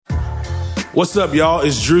What's up, y'all?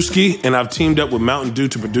 It's Drewski, and I've teamed up with Mountain Dew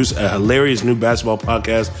to produce a hilarious new basketball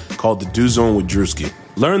podcast called The Dew Zone with Drewski.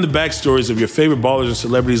 Learn the backstories of your favorite ballers and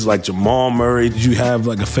celebrities like Jamal Murray. Did you have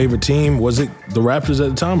like a favorite team? Was it the Raptors at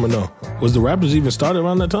the time or no? Was the Raptors even started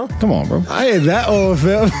around that time? Come on, bro. I ain't that old,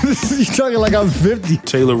 fam. You talking like I'm 50.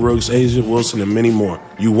 Taylor Rooks, Asia Wilson, and many more.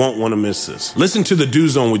 You won't want to miss this. Listen to The Dew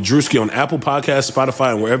Zone with Drewski on Apple Podcasts,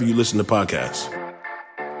 Spotify, and wherever you listen to podcasts.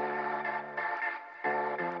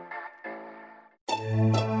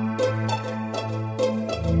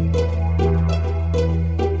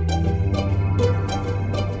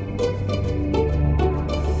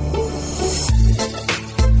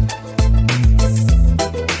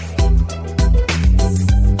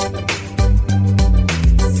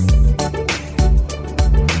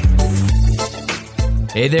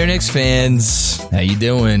 Hey there, Knicks fans. How you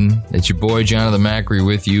doing? It's your boy, Jonathan Macri,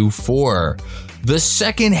 with you for the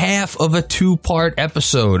second half of a two-part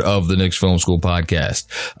episode of the Knicks Film School podcast.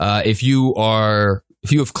 If you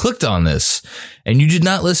have clicked on this and you did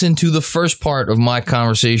not listen to the first part of my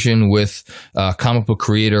conversation with comic book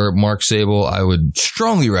creator Mark Sable, I would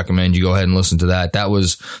strongly recommend you go ahead and listen to that. That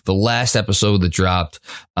was the last episode that dropped.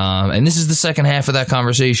 And this is the second half of that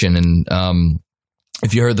conversation. And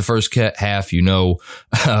if you heard the first half, you know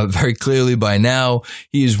very clearly by now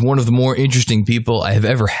he is one of the more interesting people I have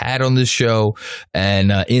ever had on this show.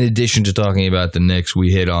 And in addition to talking about the Knicks,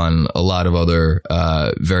 we hit on a lot of other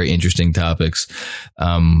very interesting topics.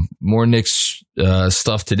 More Knicks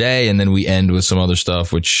stuff today, and then we end with some other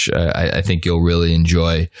stuff, which I think you'll really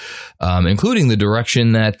enjoy, including the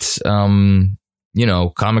direction that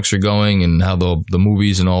comics are going and how the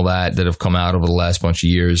movies and all that have come out over the last bunch of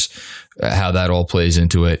years, how that all plays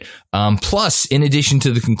into it. Plus, in addition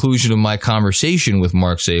to the conclusion of my conversation with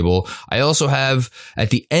Mark Sable, I also have, at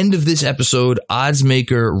the end of this episode, odds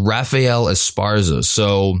maker Rafael Esparza.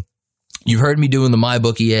 So you've heard me doing the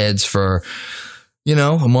MyBookie ads for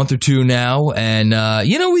a month or two now. And,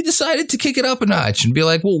 we decided to kick it up a notch and be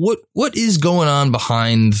like, well, what is going on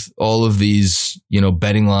behind all of these,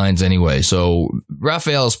 betting lines anyway? So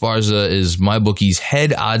Rafael Esparza is MyBookie's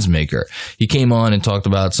head odds maker. He came on and talked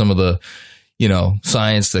about some of the,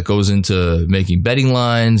 science that goes into making betting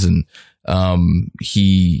lines. And,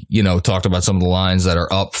 he talked about some of the lines that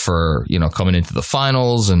are up for, coming into the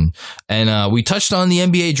finals. And we touched on the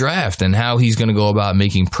NBA draft and how he's going to go about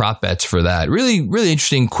making prop bets for that. Really, really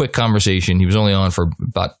interesting, quick conversation. He was only on for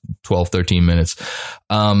about 12, 13 minutes.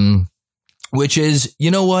 Which is,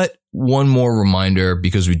 one more reminder,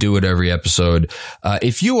 because we do it every episode.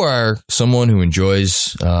 If you are someone who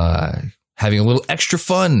enjoys, having a little extra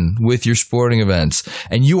fun with your sporting events,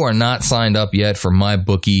 and you are not signed up yet for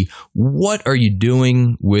MyBookie, what are you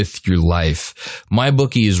doing with your life?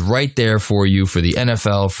 MyBookie is right there for you for the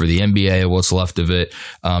NFL, for the NBA, what's left of it,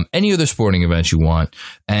 any other sporting events you want.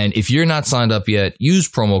 And if you're not signed up yet, use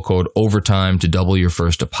promo code OVERTIME to double your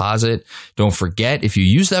first deposit. Don't forget, if you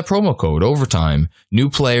use that promo code OVERTIME, new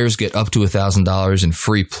players get up to $1,000 in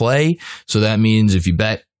free play. So that means if you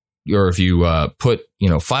bet, or if you put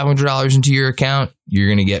 $500 into your account, you're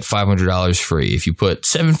going to get $500 free. If you put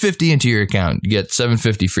 $750 into your account, you get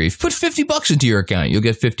 $750 free. If you put $50 into your account, you'll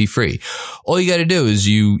get $50 free. All you got to do is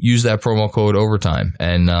you use that promo code OVERTIME,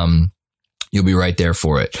 and you'll be right there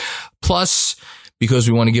for it. Plus, because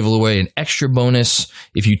we want to give away an extra bonus,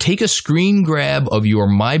 if you take a screen grab of your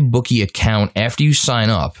MyBookie account after you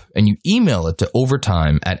sign up and you email it to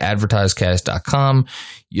overtime@advertisecast.com,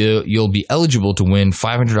 you'll be eligible to win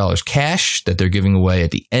 $500 cash that they're giving away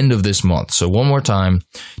at the end of this month. So one more time,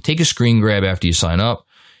 take a screen grab after you sign up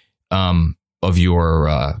of your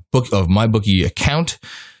MyBookie account.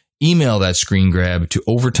 Email that screen grab to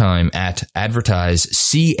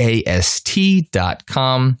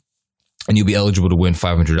overtime@advertisecast.com. And you'll be eligible to win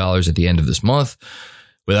 $500 at the end of this month.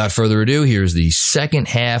 Without further ado, here's the second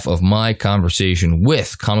half of my conversation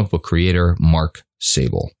with comic book creator Mark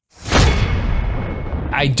Sable.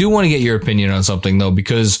 I do want to get your opinion on something, though,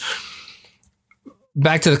 because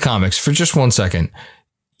back to the comics for just 1 second.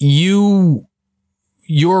 Your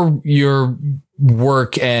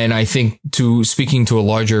work, and I think speaking to a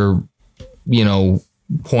larger,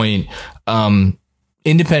 point,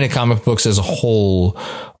 independent comic books as a whole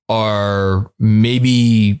are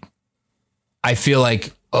maybe, I feel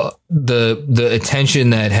like the attention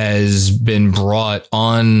that has been brought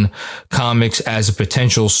on comics as a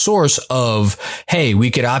potential source of, hey,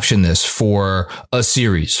 we could option this for a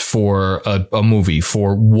series, for a movie,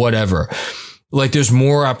 for whatever. Like, there's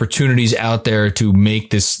more opportunities out there to make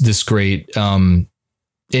this great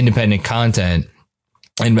independent content.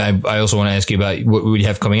 And I also want to ask you about what we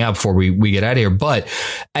have coming out before we get out of here. But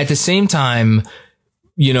at the same time,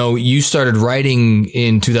 you started writing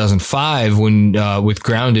in 2005 when with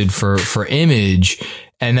Grounded for Image,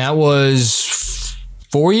 and that was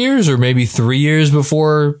 4 years or maybe 3 years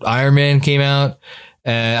before Iron Man came out.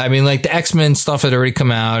 I mean, like the X-Men stuff had already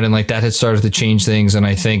come out, and like that had started to change things. And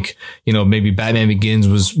I think, maybe Batman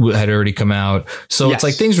Begins had already come out. So It's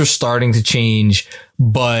like things were starting to change,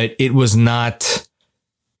 but it was not,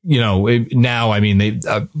 now, I mean,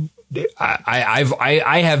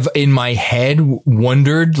 I have in my head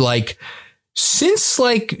wondered, like, since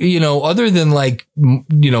like, other than like,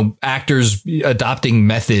 actors adopting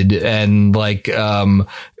method and like,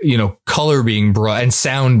 color being brought and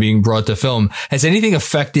sound being brought to film, has anything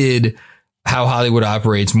affected how Hollywood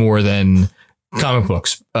operates more than comic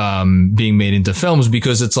books, being made into films?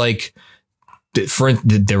 Because it's like,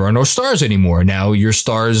 there are no stars anymore. Now your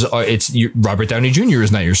stars are, Robert Downey Jr.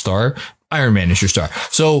 is not your star. Iron Man is your star.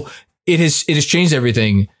 So it has changed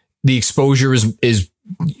everything. The exposure is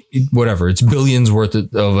whatever, it's billions worth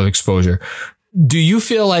of exposure. Do you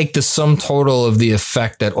feel like the sum total of the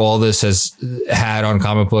effect that all this has had on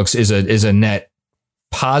comic books is a net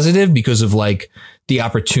positive because of like the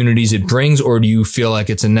opportunities it brings, or do you feel like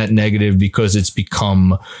it's a net negative because it's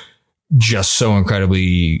become just so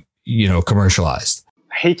incredibly, commercialized?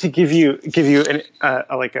 I hate to give you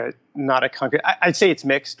an not a concrete. I'd say it's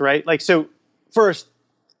mixed, right? Like, so first,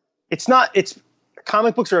 it's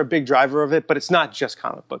comic books are a big driver of it, but it's not just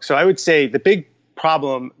comic books. So I would say the big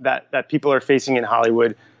problem that people are facing in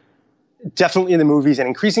Hollywood, definitely in the movies and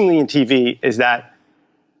increasingly in TV, is that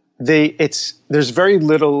there's very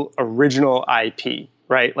little original IP,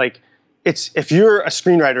 right? Like, if you're a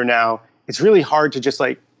screenwriter now, it's really hard to just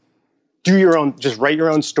like just write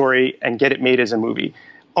your own story and get it made as a movie.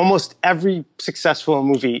 Almost every successful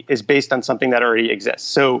movie is based on something that already exists.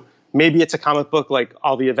 So maybe it's a comic book like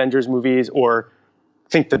all the Avengers movies, or I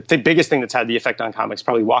think the biggest thing that's had the effect on comics,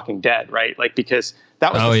 probably Walking Dead, right? Like, because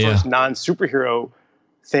that was the first non-superhero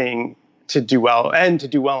thing to do well and to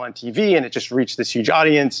do well on TV, and it just reached this huge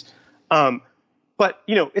audience. But,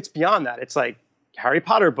 it's beyond that. It's like Harry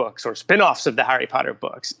Potter books or spin-offs of the Harry Potter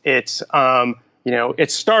books. It's,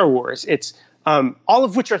 it's Star Wars. It's all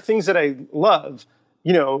of which are things that I love,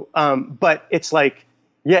 but it's like,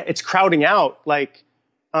 it's crowding out like,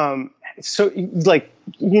 so like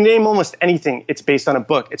you name almost anything, it's based on a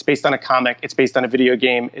book, it's based on a comic, it's based on a video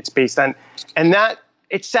game, it's based on, and that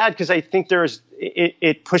it's sad because I think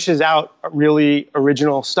it pushes out really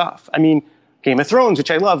original stuff. I mean, Game of Thrones,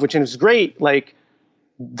 which I love, which is great, like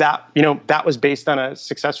that, that was based on a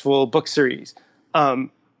successful book series.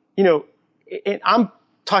 I'm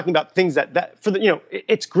talking about things that for the,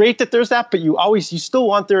 it's great that there's that, but you still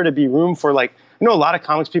want there to be room for like, a lot of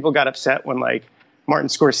comics people got upset when like Martin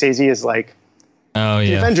Scorsese is like,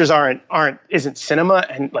 the Avengers isn't cinema,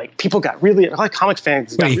 and like people got really, a lot of comics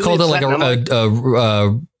fans. He called it like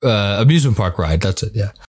a amusement park ride. That's it.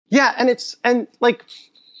 Yeah. Yeah, and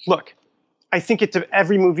look, I think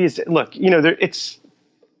every movie is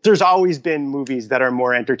there's always been movies that are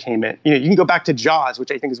more entertainment. You can go back to Jaws,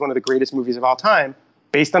 which I think is one of the greatest movies of all time,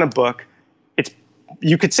 based on a book.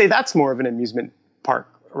 You could say that's more of an amusement park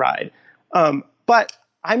ride, but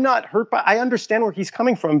I'm not hurt by. I understand where he's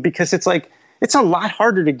coming from, because it's like it's a lot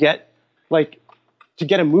harder to get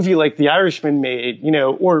a movie like The Irishman made,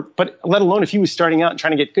 but let alone if he was starting out and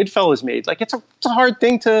trying to get Goodfellas made. Like it's a hard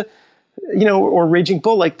thing to, or Raging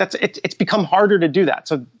Bull. Like it's become harder to do that.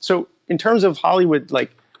 So in terms of Hollywood,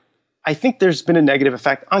 like I think there's been a negative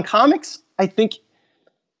effect on comics. I think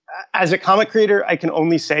as a comic creator, I can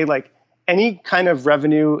only say like any kind of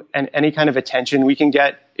revenue and any kind of attention we can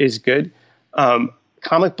get is good.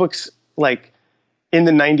 Comic books, like in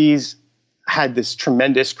the 90s, had this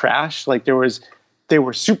tremendous crash. Like they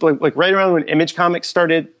were super, like right around when Image Comics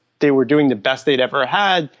started, they were doing the best they'd ever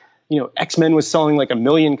had. X-Men was selling like 1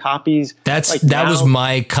 million copies. That was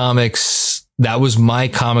my comics. That was my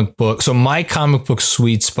comic book. So my comic book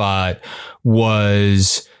sweet spot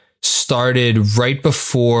was started right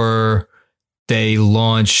before they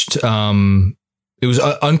launched. It was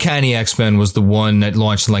Uncanny X-Men was the one that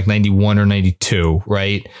launched in like 91 or 92,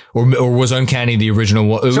 right? Or was Uncanny the original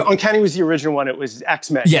one? So Uncanny was the original one. It was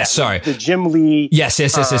X-Men. Yes, sorry. The Jim Lee. Yes.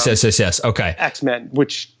 Okay. X-Men,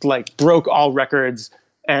 which like broke all records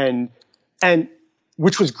and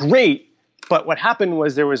which was great. But what happened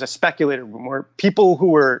was there was a speculator boom where people who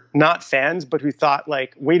were not fans, but who thought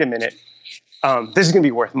like, wait a minute, this is going to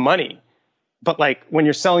be worth money. But like when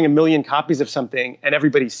you're selling 1 million copies of something and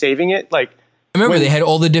everybody's saving it, like, I remember they had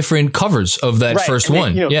all the different covers of that first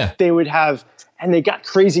one. They would have, and they got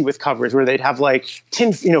crazy with covers where they'd have like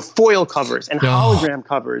foil covers and hologram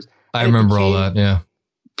covers. I remember all that. Yeah.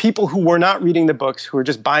 people who were not reading the books, who were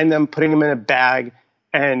just buying them, putting them in a bag,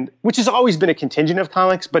 and which has always been a contingent of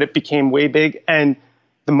comics, but it became way big, and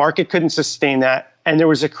the market couldn't sustain that. And there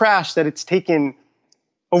was a crash that it's taken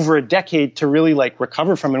over a decade to really like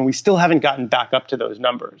recover from, and we still haven't gotten back up to those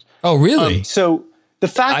numbers. Oh, really? So the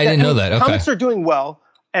fact I didn't know that. Okay. Comics are doing well,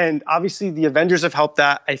 and obviously the Avengers have helped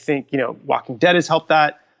that. I think, Walking Dead has helped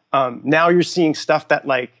that. Now you're seeing stuff that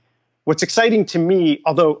like, what's exciting to me,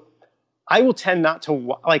 although I will tend not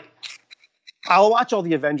to I'll watch all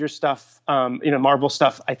the Avengers stuff, Marvel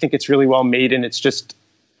stuff. I think it's really well made, and it's just,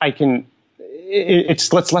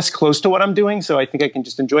 it's less close to what I'm doing. So I think I can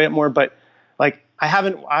just enjoy it more. But like, I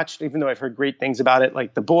haven't watched, even though I've heard great things about it,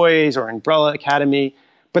 like The Boys or Umbrella Academy.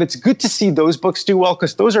 But it's good to see those books do well,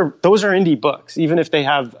 because those are indie books, even if they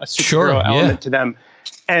have a superhero element to them.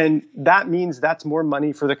 And that means that's more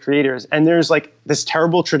money for the creators. And there's like this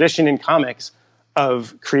terrible tradition in comics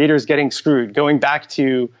of creators getting screwed, going back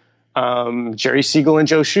to Jerry Siegel and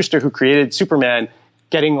Joe Shuster, who created Superman,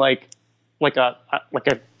 getting like a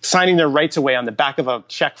signing their rights away on the back of a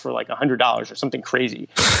check for like $100 or something crazy,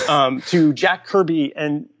 to Jack Kirby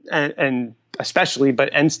and especially,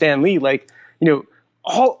 and Stan Lee,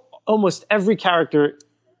 almost every character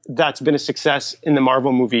that's been a success in the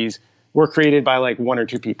Marvel movies were created by like one or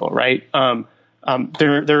two people, right?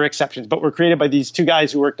 There are exceptions, but were created by these two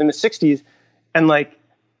guys who worked in the 60s, and like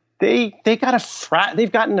they've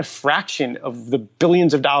gotten a fraction of the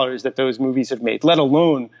billions of dollars that those movies have made, let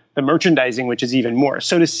alone the merchandising, which is even more.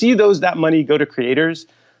 So to see that money go to creators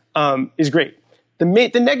is great. The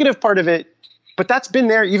negative part of it, but that's been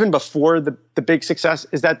there even before the big success,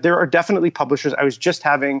 is that there are definitely publishers. I was just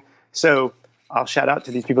so I'll shout out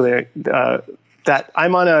to these people there, that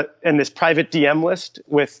I'm in this private DM list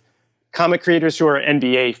with comic creators who are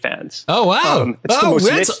NBA fans. Oh, wow.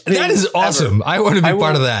 That is awesome. Ever. I want to be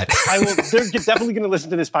part of that. They're definitely going to listen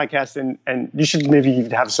to this podcast, and you should maybe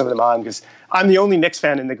even have some of them on, because I'm the only Knicks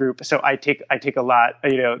fan in the group. So I take a lot,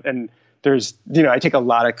 and there's, I take a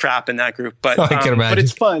lot of crap in that group, but, I can imagine. But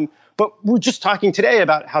it's fun. But we're just talking today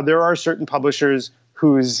about how there are certain publishers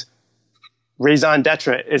whose raison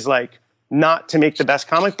d'etre is like not to make the best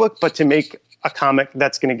comic book, but to make a comic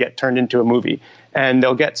that's going to get turned into a movie. And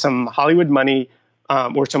they'll get some Hollywood money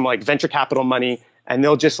or some like venture capital money, and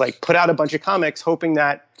they'll just like put out a bunch of comics hoping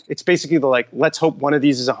that it's basically let's hope one of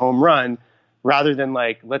these is a home run, rather than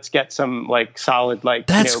like, let's get some like solid, like,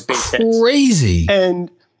 that's base crazy.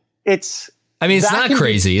 hits. And it's not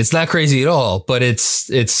crazy. It's not crazy at all, but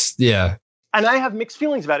it's yeah. And I have mixed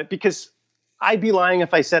feelings about it, because I'd be lying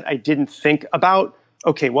if I said I didn't think about,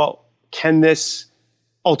 okay, well, can this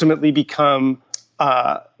ultimately become,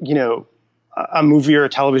 a movie or a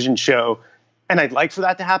television show? And I'd like for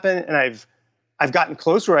that to happen. And I've gotten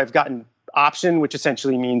close, where I've gotten option, which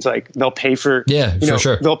essentially means like they'll pay for,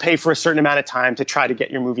 sure. They'll pay for a certain amount of time to try to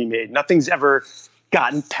get your movie made. Nothing's ever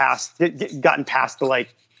gotten past the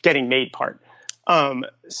like getting made part.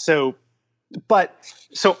 So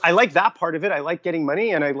I like that part of it. I like getting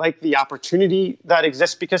money, and I like the opportunity that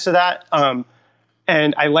exists because of that.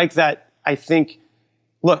 And I like that. I think,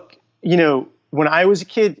 look, when I was a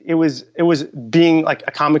kid, it was being like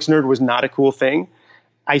a comics nerd was not a cool thing.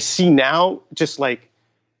 I see now, just like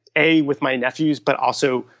with my nephews, but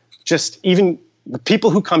also just even the people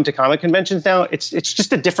who come to comic conventions now, it's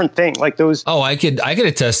just a different thing. Like those. Oh, I could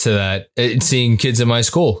attest to that. Seeing kids in my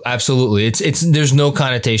school. Absolutely. It's there's no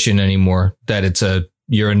connotation anymore that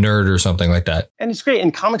you're a nerd or something like that. And it's great.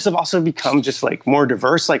 And comics have also become just like more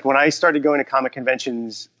diverse. Like when I started going to comic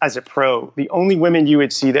conventions as a pro, the only women you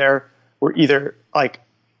would see there were either like,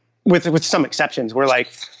 with some exceptions, were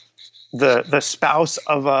like the spouse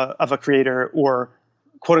of a creator, or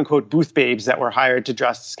quote unquote booth babes that were hired to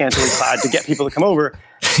dress scantily clad to get people to come over.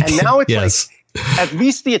 And now it's like, at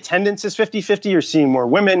least the attendance is 50-50. You're seeing more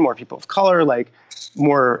women, more people of color, like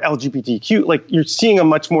more LGBTQ, like you're seeing a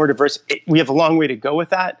much more diverse. We have a long way to go with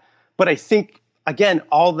that. But I think, again,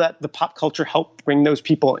 all that the pop culture helped bring those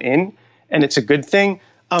people in, and it's a good thing.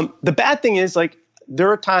 The bad thing is, like,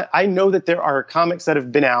 I know that there are comics that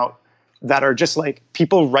have been out that are just like,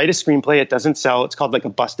 people write a screenplay, it doesn't sell, it's called like a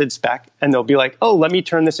busted spec, and they'll be like, oh, let me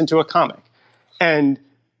turn this into a comic. And,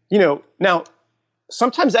 now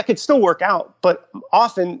sometimes that could still work out, but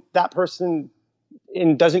often that person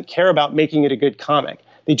doesn't care about making it a good comic.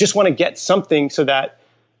 They just want to get something so that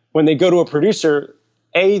when they go to a producer,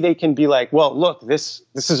 they can be like, well, look, this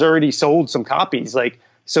has already sold some copies. Like,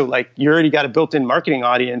 so like you already got a built-in marketing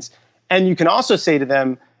audience. And you can also say to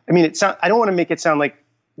them, I don't want to make it sound like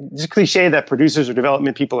it's a cliche that producers or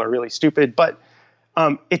development people are really stupid, but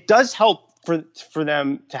it does help for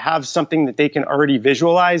them to have something that they can already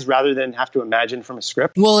visualize rather than have to imagine from a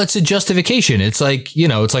script. Well, it's a justification. It's like,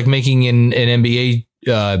 it's like making an NBA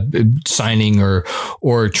signing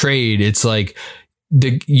or trade. It's like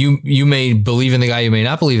you may believe in the guy, you may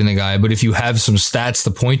not believe in the guy, but if you have some stats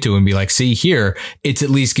to point to and be like, see here, it's at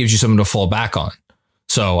least gives you something to fall back on.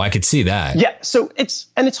 So I could see that. Yeah. So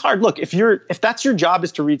it's hard. Look, if that's your job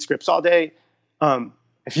is to read scripts all day,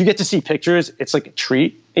 if you get to see pictures, it's like a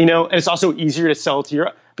treat, and it's also easier to sell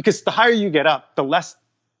to because the higher you get up, the less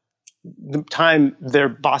the time their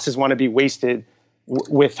bosses want to be wasted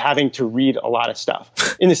with having to read a lot of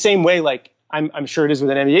stuff. In the same way, like I'm sure it is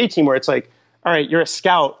with an NBA team where it's like, all right, you're a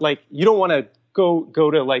scout. Like you don't want to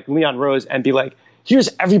go to like Leon Rose and be like, here's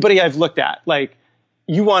everybody I've looked at. Like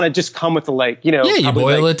you want to just come with the you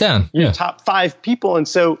boil it down. Your top 5 people. And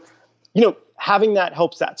so, having that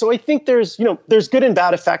helps that. So I think there's good and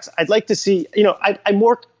bad effects. I'd like to see, I'm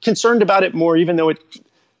more concerned about it more, even though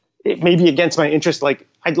it may be against my interest. Like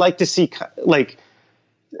I'd like to see like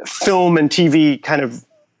film and TV kind of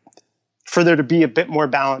for there to be a bit more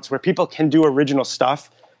balance where people can do original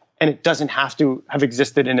stuff and it doesn't have to have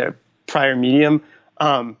existed in a prior medium.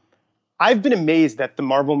 I've been amazed that the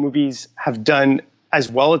Marvel movies have done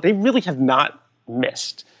as well. They really have not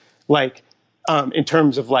missed. Like, in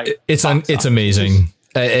terms of like, it's amazing.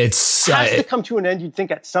 It has to come to an end, you'd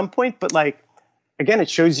think, at some point. But like, again, it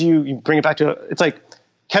shows you bring it back to it's like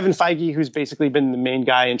Kevin Feige, who's basically been the main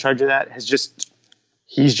guy in charge of that,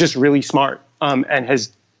 he's just really smart and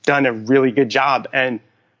has done a really good job. And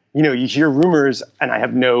you hear rumors, and I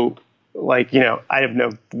have no way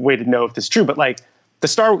to know if this is true. But like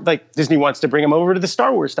Disney wants to bring him over to the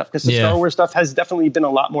Star Wars stuff because the Star Wars stuff has definitely been a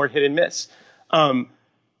lot more hit and miss.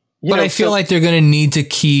 But I feel like they're going to need to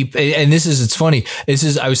keep, and it's funny.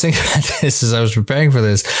 I was thinking about this as I was preparing for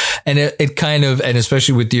this, and it kind of, and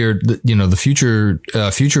especially with your,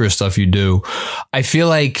 the futurist stuff you do, I feel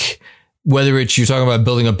like whether it's you're talking about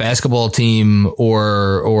building a basketball team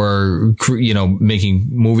or making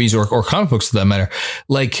movies or comic books for that matter,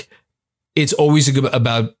 like it's always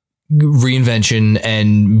about reinvention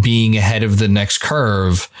and being ahead of the next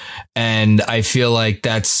curve. And I feel like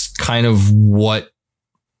that's kind of what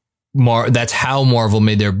that's how Marvel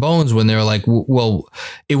made their bones when they're like, well,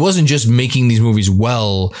 it wasn't just making these movies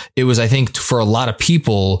well. It was, I think, for a lot of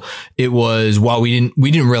people, it was, wow, we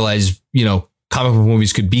didn't realize, comic book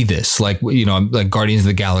movies could be this, like Guardians of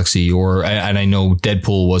the Galaxy, and I know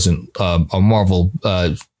Deadpool wasn't a Marvel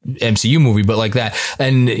MCU movie, but like that,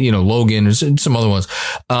 and Logan or some other ones.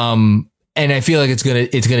 And I feel like it's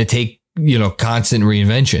gonna take constant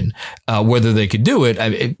reinvention. Whether they could do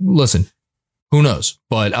it, listen. Who knows?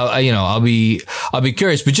 But I'll be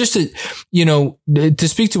curious. But just to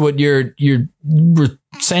speak to what you're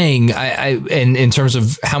saying, and in terms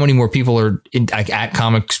of how many more people are at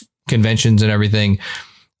comics conventions and everything,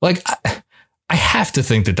 like I have to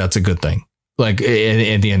think that that's a good thing. Like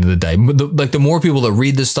at the end of the day, the more people that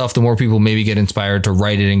read this stuff, the more people maybe get inspired to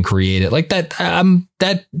write it and create it. Like that,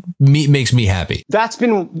 makes me happy.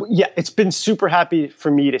 It's been super happy for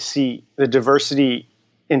me to see the diversity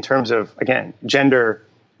in terms of, again, gender,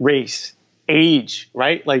 race, age,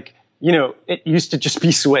 right? Like, it used to just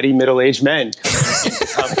be sweaty middle-aged men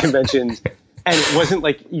at conventions. And it wasn't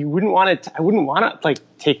like I wouldn't want to like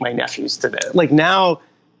take my nephews to that. Like now,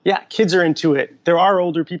 kids are into it. There are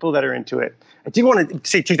older people that are into it. I do want to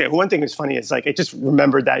say two things. One thing that's funny is like, I just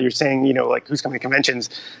remembered that you're saying, like who's coming to conventions,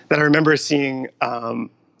 that I remember seeing,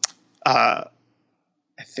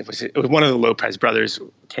 it was one of the Lopez brothers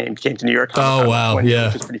came to New York. Oh, wow. Yeah.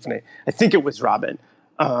 Which was pretty funny. I think it was Robin.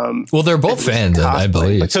 Well, they're both fans, I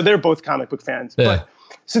believe. So they're both comic book fans. Yeah.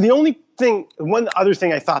 So one other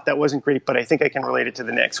thing I thought that wasn't great, but I think I can relate it to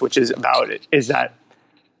the Knicks, which is about it, is that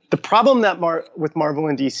the problem that with Marvel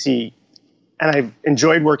and DC, and I've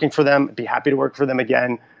enjoyed working for them, I'd be happy to work for them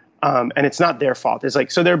again, and it's not their fault. It's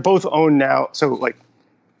like, so they're both owned now. So like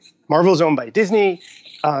Marvel's owned by Disney.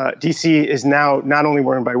 DC is now not only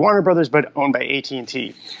owned by Warner Brothers, but owned by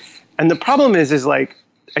AT&T. And the problem is like,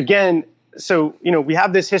 again, so, we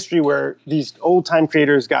have this history where these old time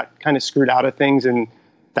creators got kind of screwed out of things. And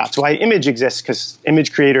that's why Image exists, because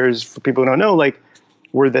Image creators, for people who don't know, like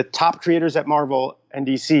were the top creators at Marvel and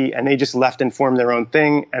DC, and they just left and formed their own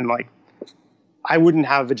thing. And like, I wouldn't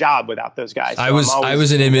have a job without those guys. So I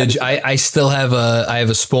was an Image. I still have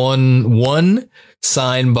a Spawn 1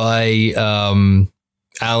 signed by,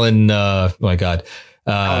 Alan, oh my God.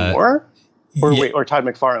 Alan Moore? Or Todd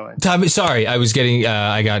McFarlane? Sorry, I was getting,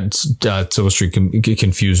 I got Silver Street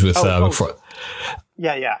confused with McFarlane.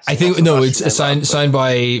 Yeah. I think, no, it's signed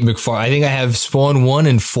by McFarlane. I think I have Spawn 1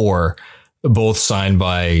 and 4. both signed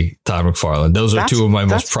by Todd McFarlane. Those are two of my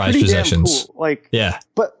most prized possessions. Cool. Like, yeah.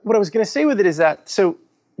 But what I was going to say with it is that, so,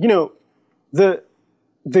 you know, the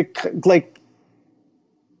like,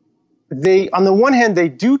 they, on the one hand, they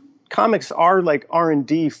do, comics are like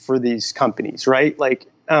R&D for these companies, right? Like,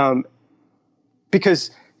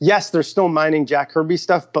 because yes, they're still mining Jack Kirby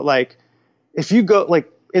stuff, but like, if you go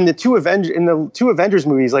like in the two Avengers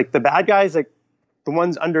movies, like the bad guys, like the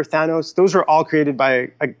ones under Thanos, those are all created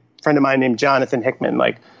by a friend of mine named Jonathan Hickman.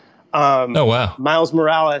 Like, oh wow, Miles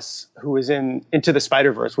Morales, who was in Into the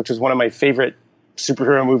Spider-Verse, which is one of my favorite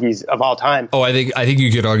superhero movies of all time. Oh, I think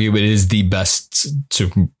you could argue it is the best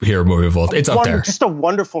superhero movie of all time. It's up there. Just a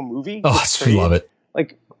wonderful movie. Oh, I love it.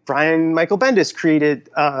 Like Brian Michael Bendis created,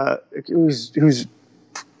 who's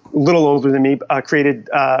a little older than me, created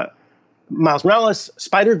Miles Morales.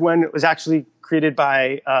 Spider-Gwen was actually created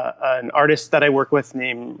by an artist that I work with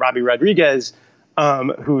named Robbie Rodriguez,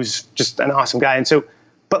 who's just an awesome guy. And so,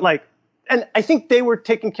 but like, and I think they were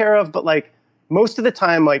taken care of, but like most of the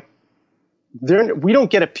time, like we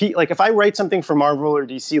don't get a piece. Like if I write something for Marvel or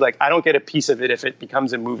DC, like I don't get a piece of it if it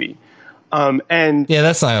becomes a movie. And yeah,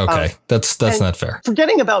 that's not okay. That's not fair.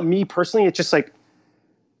 Forgetting about me personally, it's just like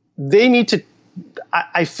they need to.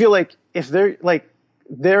 I feel like if they're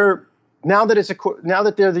now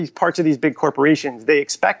that they're these parts of these big corporations,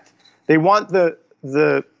 they want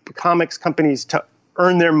the comics companies to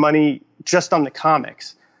earn their money just on the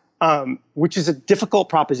comics, which is a difficult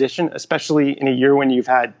proposition, especially in a year when you've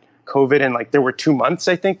had COVID and like there were 2 months,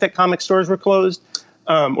 I think, that comic stores were closed,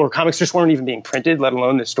 or comics just weren't even being printed, let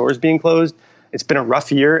alone the stores being closed. It's been a rough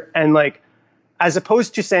year. And like, as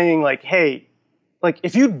opposed to saying like, hey, like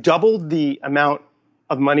if you doubled the amount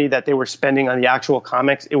of money that they were spending on the actual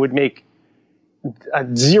comics, it would make a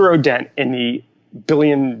zero dent in the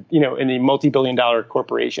in the multi-billion-dollar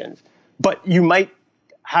corporations. But you might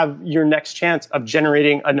have your next chance of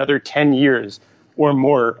generating another 10 years or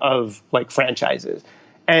more of like franchises.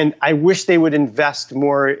 And I wish they would invest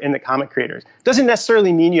more in the comic creators. Doesn't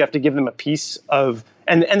necessarily mean you have to give them a piece of,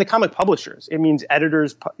 and the comic publishers. It means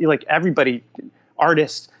editors, like everybody,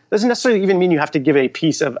 artists. Doesn't necessarily even mean you have to give a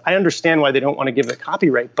piece of, I understand why they don't want to give the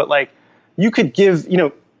copyright, but like you could give,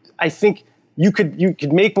 I think you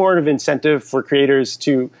could make more of an incentive for creators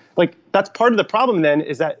to, like, that's part of the problem then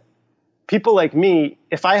is that people like me,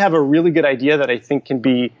 if I have a really good idea that I think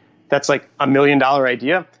that's like $1 million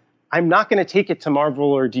idea, I'm not going to take it to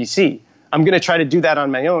Marvel or DC. I'm going to try to do that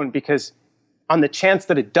on my own because on the chance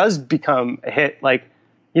that it does become a hit, like,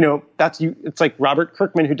 it's like Robert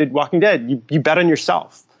Kirkman who did Walking Dead. You bet on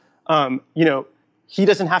yourself. He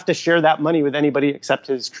doesn't have to share that money with anybody except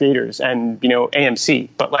his creators and, AMC.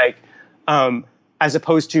 But like, as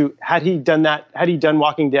opposed to had he done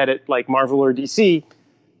Walking Dead at like Marvel or DC,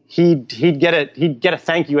 he'd get a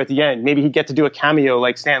thank you at the end. Maybe he'd get to do a cameo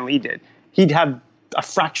like Stan Lee did. He'd have a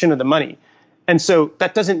fraction of the money. And so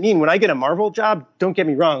that doesn't mean when I get a Marvel job, don't get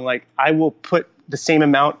me wrong, like I will put the same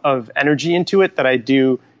amount of energy into it that I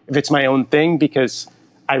do if it's my own thing, because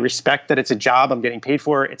I respect that it's a job I'm getting paid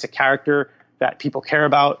for. It's a character that people care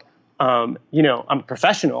about. I'm a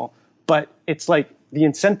professional, but it's like the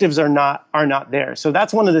incentives are not there. So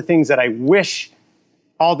that's one of the things that I wish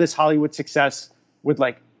all this Hollywood success would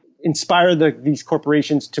like inspire these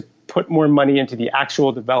corporations to put more money into the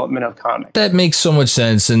actual development of comics. That makes so much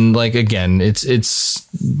sense. And like, again, it's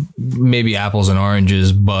maybe apples and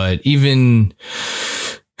oranges, but even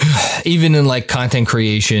in like content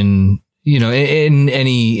creation,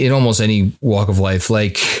 in almost any walk of life,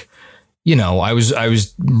 like, I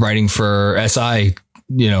was writing for SI,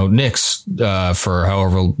 Knicks, for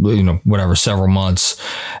however, whatever, several months.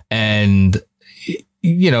 And,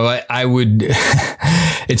 I would,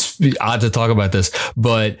 it's odd to talk about this,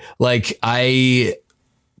 but like, they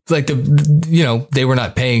were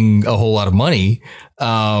not paying a whole lot of money.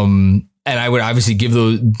 And I would obviously give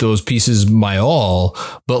those pieces my all,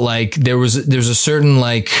 but like, there's a certain,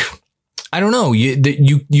 like, I don't know,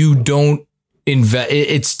 you don't invest.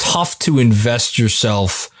 It's tough to invest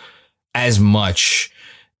yourself as much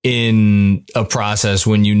in a process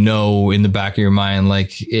when in the back of your mind,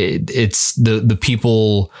 like it's the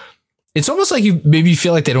people. It's almost like you maybe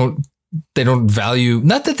feel like they don't value,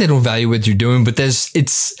 not that they don't value what you're doing, but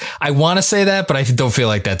I want to say that, but I don't feel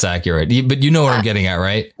like that's accurate. But you know what I'm getting at,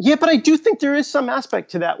 right? Yeah, but I do think there is some aspect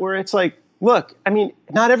to that where it's like, look, I mean,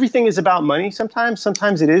 not everything is about money. Sometimes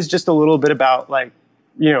it is just a little bit about like,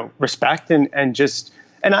 respect and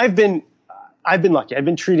I've been lucky. I've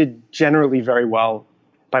been treated generally very well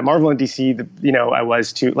by Marvel and DC. I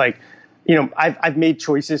was too, like, I've made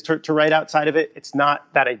choices to write outside of it. It's not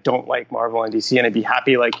that I don't like Marvel and DC, and I'd be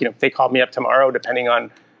happy, like, if they called me up tomorrow, depending on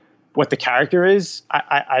what the character is,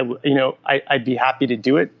 I'd be happy to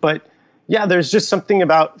do it. But yeah, there's just something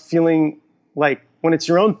about feeling like when it's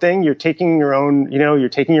your own thing, you're taking your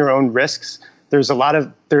own risks. There's a lot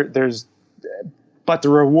of but the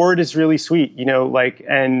reward is really sweet,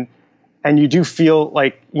 and you do feel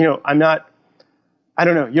like, I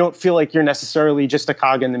don't know, you don't feel like you're necessarily just a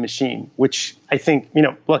cog in the machine, which I think,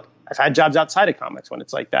 look, I've had jobs outside of comics when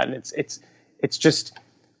it's like that. And it's just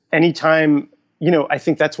anytime, I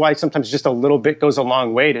think that's why sometimes just a little bit goes a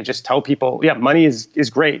long way to just tell people, yeah, money is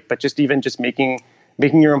great, but just making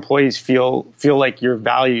your employees feel like you're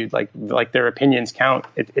valued, like their opinions count.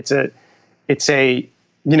 It's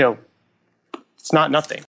not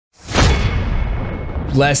nothing.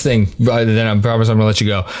 Last thing, then I promise I'm gonna let you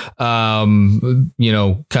go.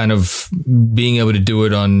 Kind of being able to do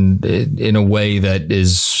it in a way that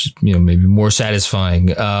is, maybe more satisfying.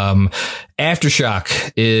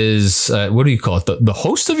 Aftershock is what do you call it? The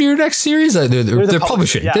host of your next series? They're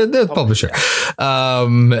publishing. Yeah, they're the publisher.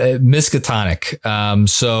 Miskatonic.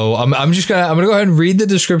 So I'm gonna go ahead and read the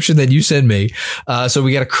description that you sent me. So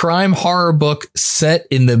we got a crime horror book set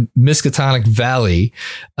in the Miskatonic Valley,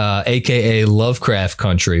 aka Lovecraft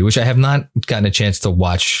Country, which I have not gotten a chance to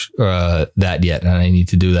watch that yet, and I need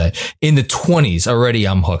to do that. In the 20s already,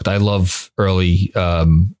 I'm hooked. I love early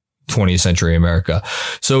 20th century America.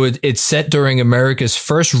 So it's set during America's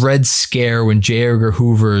first Red Scare when J. Edgar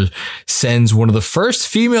Hoover sends one of the first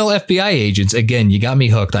female FBI agents. Again, you got me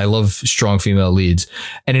hooked. I love strong female leads.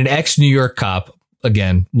 And an ex-New York cop,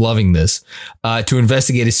 again, loving this, to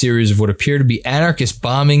investigate a series of what appear to be anarchist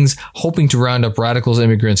bombings, hoping to round up radicals,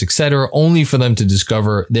 immigrants, etc., only for them to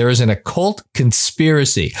discover there is an occult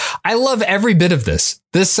conspiracy. I love every bit of this.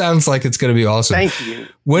 This sounds like it's going to be awesome. Thank you.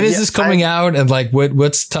 When is this coming out? And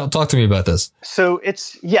talk to me about this. So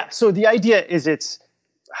so the idea is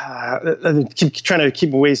keep trying to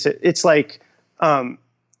keep ways. It's like, well,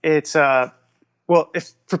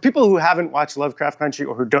 if for people who haven't watched Lovecraft Country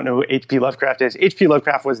or who don't know who H.P. Lovecraft is, H.P.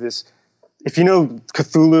 Lovecraft was this, if you know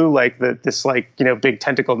Cthulhu, this big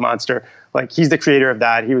tentacled monster, he's the creator of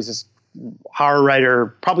that. He was this horror writer,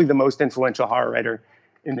 probably the most influential horror writer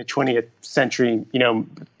in the 20th century.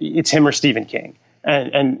 It's him or Stephen King.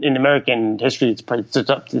 And in American history,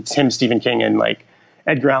 it's him, Stephen King, and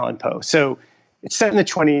Edgar Allan Poe. So it's set in the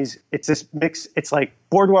 20s. It's this mix. It's like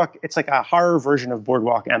Boardwalk. It's like a horror version of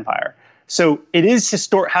Boardwalk Empire. So it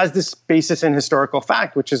has this basis in historical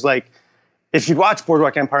fact, which is if you watch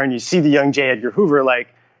Boardwalk Empire and you see the young J. Edgar Hoover,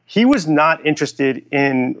 he was not interested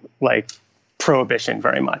in prohibition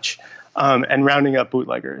very much, and rounding up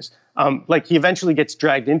bootleggers. He eventually gets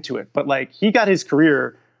dragged into it, but he got his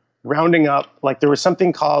career rounding up. There was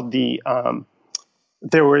something called the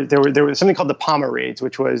there was something called the Palmer Raids,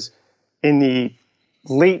 which was in the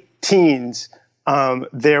late teens.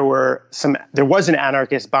 There was an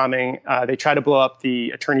anarchist bombing. They tried to blow up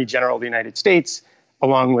the Attorney General of the United States,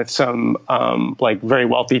 along with some very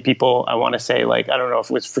wealthy people. I want to say I don't know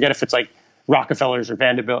if it's Rockefellers or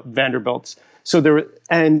Vanderbilts. So there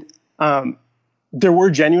were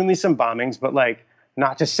genuinely some bombings, but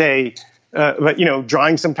not to say, but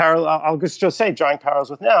drawing some parallel. I'll just say drawing parallels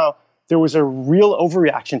with now. There was a real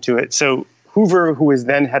overreaction to it. So Hoover, who was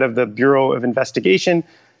then head of the Bureau of Investigation,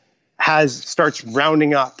 starts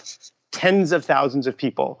rounding up tens of thousands of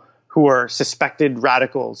people who are suspected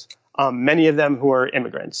radicals, many of them who are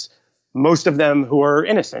immigrants, most of them who are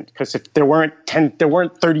innocent, because if there weren't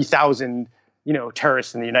 30,000,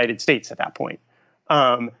 terrorists in the United States at that point.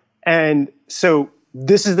 And so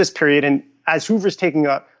this is this period, and as Hoover's taking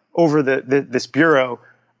over this bureau,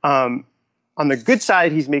 on the good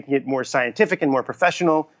side, he's making it more scientific and more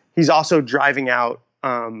professional. He's also driving out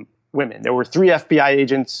women. There were 3 FBI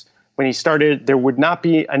agents. When he started, there would not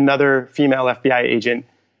be another female FBI agent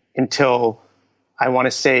until, I want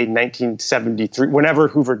to say, 1973, whenever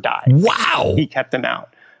Hoover died. Wow. He kept them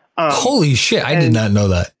out. Holy shit. I did not know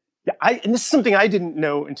that. Yeah, and this is something I didn't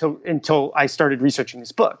know until I started researching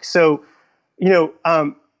this book. So,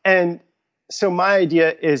 and so my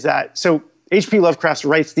idea is that, so H.P. Lovecraft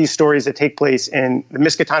writes these stories that take place in the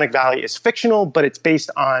Miskatonic Valley is fictional, but it's based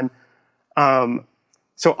on,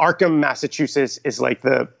 so Arkham, Massachusetts is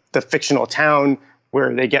the fictional town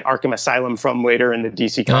where they get Arkham Asylum from later in the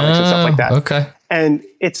DC comics and stuff like that. Okay. And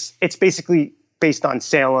it's basically based on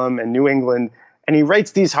Salem and New England. And he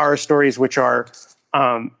writes these horror stories, which are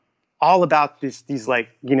all about these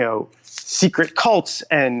secret cults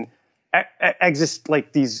and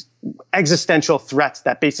these existential threats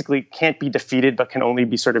that basically can't be defeated, but can only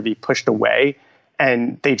be pushed away.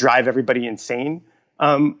 And they drive everybody insane.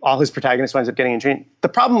 All his protagonists winds up getting insane. The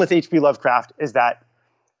problem with H.P. Lovecraft is that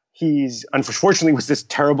he's unfortunately was this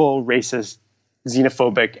terrible racist,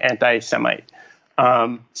 xenophobic anti-Semite.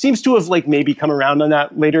 Seems to have like maybe come around on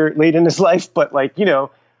that late in his life, but like, you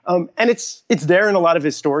know, and it's there in a lot of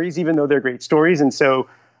his stories, even though they're great stories. And so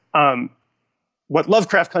what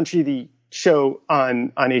Lovecraft Country, the show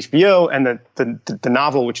on HBO, and the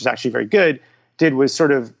novel, which is actually very good, did was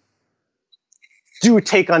sort of do a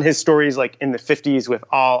take on his stories like in the 50s with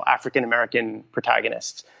all African-American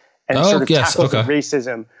protagonists and sort of tackle the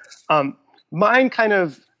racism. Mine kind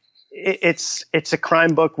of, it's a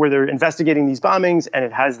crime book where they're investigating these bombings, and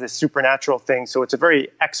it has this supernatural thing. So it's a very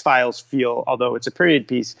X-Files feel, although it's a period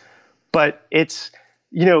piece. But it's,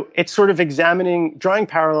 you know, it's sort of drawing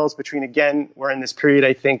parallels between, again, we're in this period,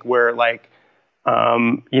 I think, where like,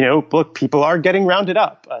 you know, look, people are getting rounded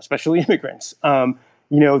up, especially immigrants. You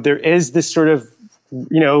know, there is this sort of,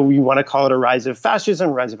 you know, you want to call it a rise of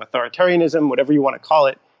fascism, rise of authoritarianism, whatever you want to call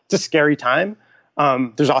it. It's a scary time.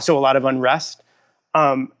 There's also a lot of unrest.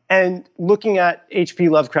 And looking at H.P.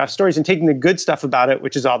 Lovecraft stories and taking the good stuff about it,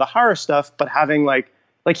 which is all the horror stuff, but having like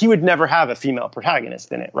he would never have a female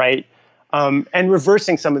protagonist in it, right? And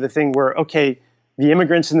reversing some of the thing where, okay, the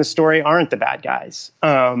immigrants in the story aren't the bad guys.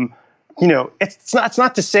 You know, it's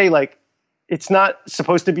not to say like, it's not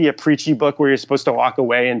supposed to be a preachy book where you're supposed to walk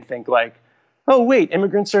away and think like, oh wait,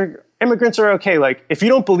 immigrants are okay. Like if you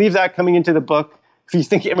don't believe that coming into the book, if you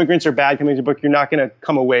think immigrants are bad coming into the book, you're not going to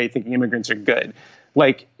come away thinking immigrants are good.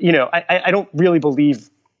 Like, you know, I don't really believe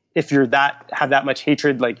if you're have that much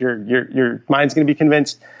hatred, like your mind's going to be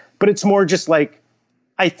convinced. But it's more just like,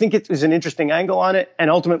 I think it is an interesting angle on it. And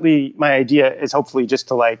ultimately, my idea is hopefully just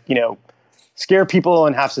to like, you know, scare people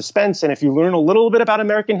and have suspense. And if you learn a little bit about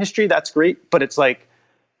American history, that's great. But it's like,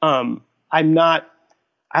 I'm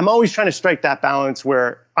always trying to strike that balance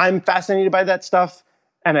where I'm fascinated by that stuff.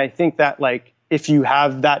 And I think that like, if you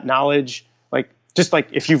have that knowledge, like, just like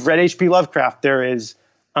if you've read H.P. Lovecraft, there's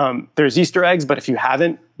Easter eggs, but if you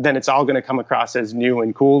haven't, then it's all going to come across as new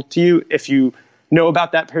and cool to you. If you know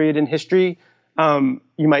about that period in history,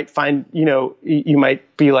 you might find, you know, you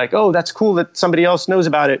might be like, oh, that's cool that somebody else knows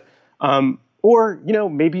about it. Or, you know,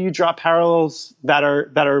 maybe you draw parallels that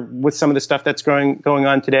are with some of the stuff that's going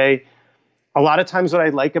on today. A lot of times what I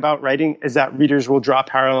like about writing is that readers will draw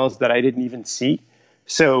parallels that I didn't even see.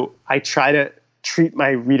 So I try to treat my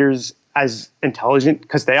readers as intelligent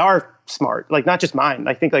because they are smart, like not just mine.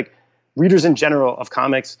 I think like readers in general of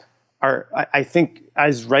comics I think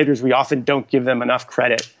as writers, we often don't give them enough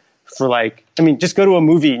credit for like, I mean, just go to a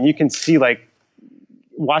movie and you can see like,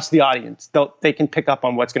 watch the audience. They can pick up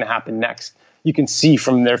on what's going to happen next. You can see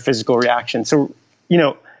from their physical reaction. So, you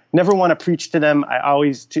know, never want to preach to them. I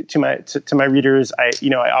always, to my readers, I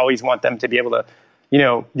always want them to be able to, you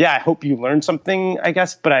know, yeah, I hope you learn something, I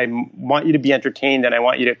guess, but I want you to be entertained and I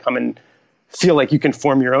want you to come and feel like you can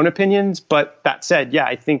form your own opinions. But that said, yeah,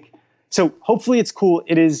 I think, so hopefully it's cool.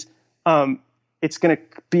 It is, it's going to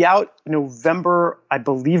be out November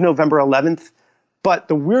 11th. But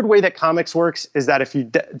the weird way that comics works is that if you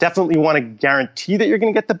definitely want to guarantee that you're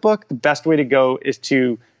going to get the book, the best way to go is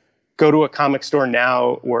to go to a comic store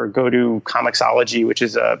now or go to Comixology, which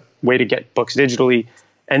is a way to get books digitally,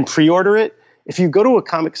 and pre-order it. If you go to a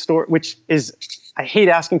comic store, which is, I hate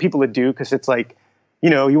asking people to do because it's like,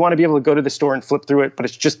 you want to be able to go to the store and flip through it, but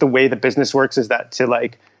it's just the way the business works is that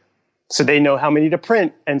so they know how many to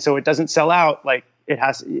print. And so it doesn't sell out. Like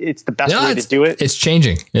it's the best way to do it. It's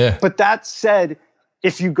changing. Yeah. But that said,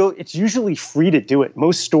 if you go, it's usually free to do it.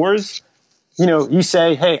 Most stores, you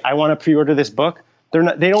say, hey, I want to pre-order this book.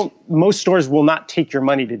 Most stores will not take your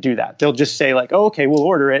money to do that. They'll just say like, oh, okay, we'll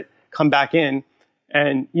order it, come back in.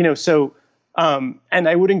 And, and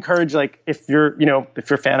I would encourage, like, if you're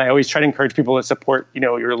a fan, I always try to encourage people to support,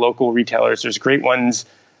 your local retailers. There's great ones.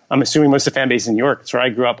 I'm assuming most of the fan base in New York. That's where I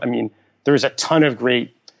grew up. I mean, there's a ton of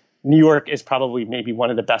New York is probably maybe one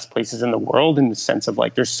of the best places in the world in the sense of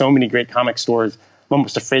like, there's so many great comic stores. I'm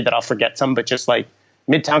almost afraid that I'll forget some, but just like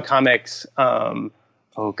Midtown Comics,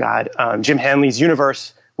 Jim Hanley's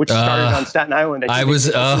Universe, which started on Staten Island. I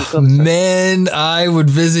would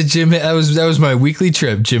visit Jim. That was my weekly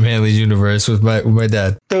trip, Jim Hanley's Universe with my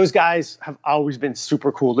dad. Those guys have always been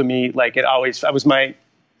super cool to me. Like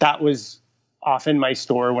that was often my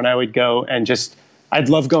store when I would go, and just, I'd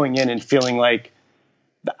love going in and feeling like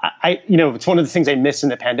it's one of the things I miss in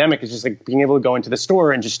the pandemic is just like being able to go into the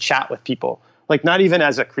store and just chat with people. Like not even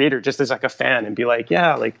as a creator, just as like a fan, and be like,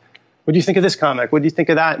 yeah, like, what do you think of this comic? What do you think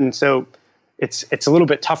of that? And so it's a little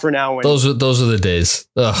bit tougher now. Those are the days.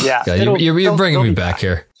 Ugh, yeah, God, you're bringing me back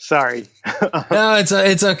here. Sorry. No,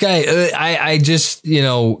 it's okay. I just,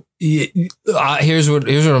 Here's what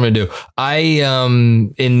I'm gonna do. I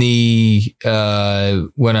in the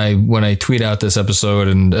when I tweet out this episode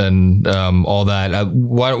and all that,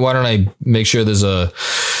 why don't I make sure there's a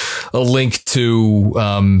link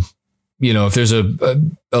to if there's a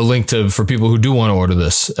link for people who do want to order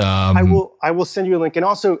this. I will send you a link. And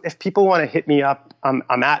also, if people want to hit me up, I'm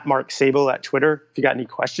at Mark Sable at Twitter. If you got any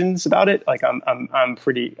questions about it, like I'm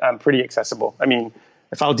pretty accessible. I mean,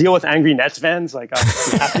 if I'll deal with angry Nets fans, like I'm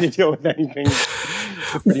happy to deal with anything,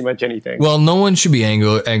 pretty much anything. Well, no one should be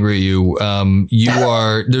angry at you. You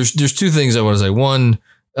are. There's two things I want to say. One,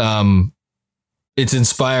 it's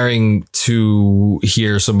inspiring to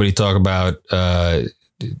hear somebody talk about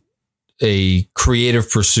a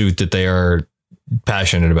creative pursuit that they are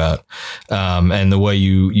passionate about. And the way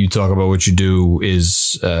you talk about what you do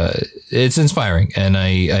is, it's inspiring, and I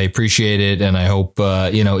appreciate it. And I hope,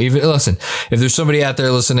 even listen, if there's somebody out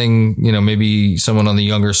there listening, maybe someone on the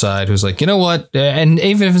younger side who's like, you know what? And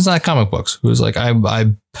even if it's not comic books, who's like, I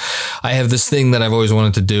have this thing that I've always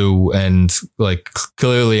wanted to do. And like,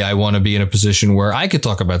 clearly I want to be in a position where I could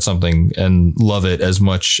talk about something and love it as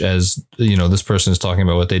much as, this person is talking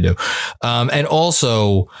about what they do. And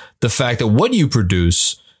also the fact that what you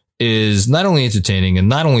produce is not only entertaining and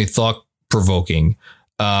not only thought provoking,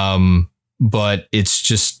 but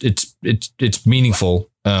it's meaningful.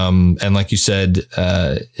 And like you said,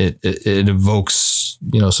 it evokes,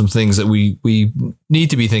 some things that we need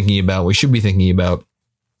to be thinking about. We should be thinking about,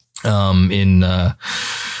 in the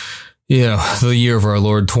year of our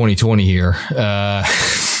Lord 2020 here.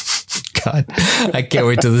 God, I can't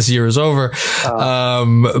wait till this year is over.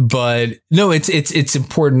 But no, it's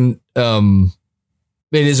important.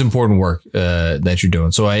 It is important work, that you're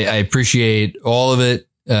doing. So I appreciate all of it.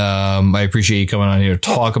 I appreciate you coming on here to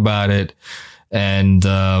talk about it. And,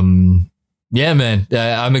 yeah, man,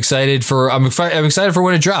 I'm excited for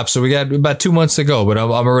when it drops. So we got about 2 months to go, but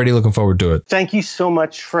I'm already looking forward to it. Thank you so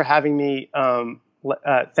much for having me.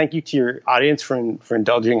 Thank you to your audience for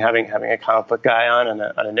indulging having a comic book guy on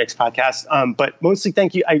a Knicks podcast. But mostly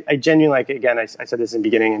thank you. I genuinely, again, I said this in the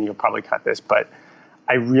beginning, and you'll probably cut this, but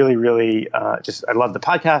I really, really I love the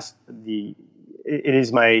podcast. It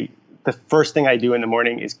is the first thing I do in the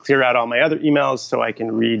morning is clear out all my other emails so I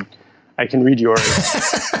can read yours.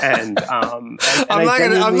 and I'm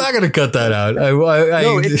not gonna cut that out.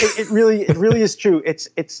 No, it really is true. It's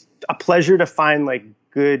a pleasure to find like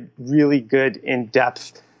really good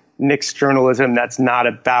in-depth Knicks journalism that's not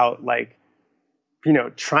about like,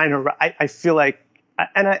 trying to. I feel like,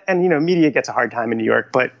 and media gets a hard time in New York,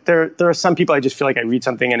 but there are some people I just feel like I read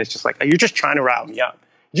something and it's just like, you're just trying to rile me up.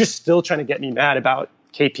 You're just still trying to get me mad about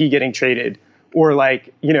KP getting traded, or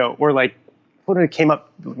like what came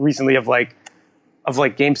up recently of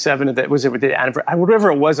Game 7 of that, was it with the anniversary,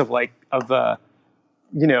 whatever it was of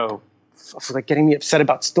getting me upset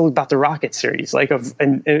about the Rocket series, like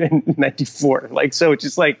in 94. Like, so it's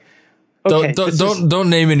just like, okay, don't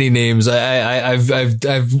name any names. I've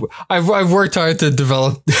worked hard to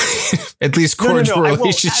develop at least cordial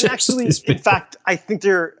relationships. And actually, in fact, I think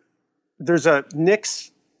there's a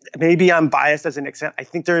Knicks, maybe I'm biased as a Knicks fan. I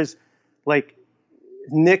think there's like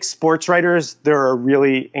Knicks sports writers, they're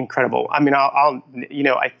really incredible. I mean,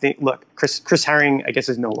 I think, look, Chris Herring, I guess,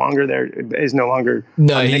 is no longer there.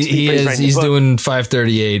 No, he is. He's doing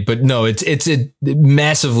 538, but no, it's a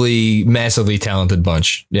massively, massively talented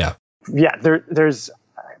bunch. Yeah. Yeah. There's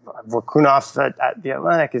Vorkunov at the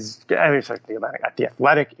Atlantic at the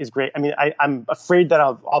Athletic is great. I mean, I'm afraid that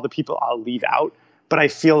of all the people I'll leave out, but I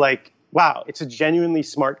feel like, wow, it's a genuinely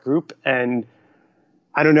smart group. And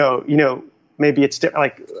I don't know, maybe it's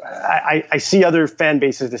like I see other fan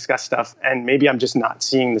bases discuss stuff, and maybe I'm just not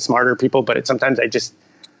seeing the smarter people. But sometimes I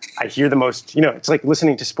hear the most. It's like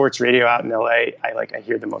listening to sports radio out in LA. I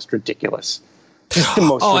hear the most ridiculous,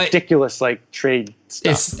 ridiculous like trade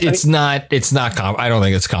stuff. It's not. I don't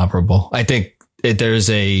think it's comparable. I think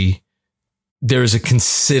there's a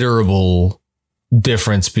considerable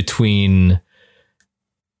difference between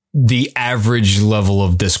the average level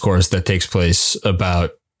of discourse that takes place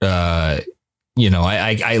about.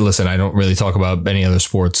 I listen, I don't really talk about any other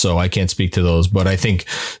sports, so I can't speak to those, but I think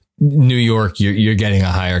New York, you're getting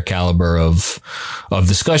a higher caliber of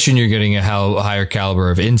discussion. You're getting a higher caliber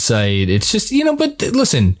of insight. It's just, but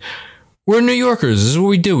listen, we're New Yorkers. This is what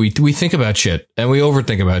we do. We think about shit, and we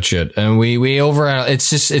overthink about shit, and we over, it's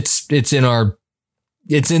just, it's in our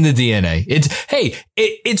It's in the DNA.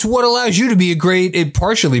 It's what allows you to be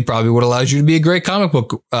partially probably what allows you to be a great comic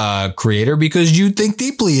book creator, because you think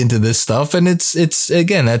deeply into this stuff, and it's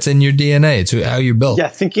again, that's in your DNA. It's how you're built. Yeah,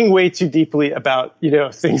 thinking way too deeply about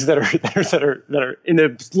things that are in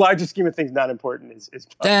the larger scheme of things not important is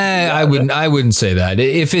I wouldn't say that.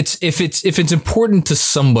 If it's important to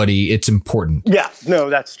somebody, it's important. Yeah, no,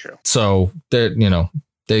 that's true. So there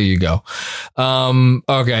you go.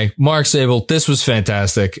 Okay, Mark Zabel, this was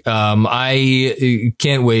fantastic. I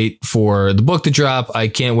can't wait for the book to drop. I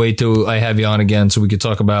can't wait till I have you on again so we could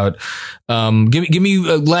talk about. Give me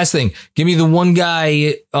last thing. Give me the one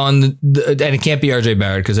guy on and it can't be RJ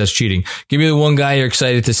Barrett because that's cheating. Give me the one guy you're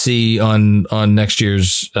excited to see on next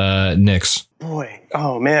year's Knicks. Boy,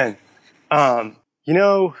 oh man, man,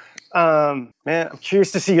 I'm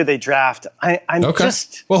curious to see who they draft. I'm okay.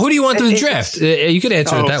 just well. Who do you want to the draft? You could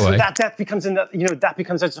answer it that way. That becomes that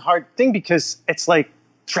becomes such a hard thing because it's like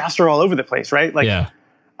drafts are all over the place, right? Like, yeah.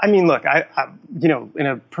 I mean, look, I in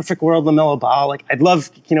a perfect world, LaMelo Ball, like I'd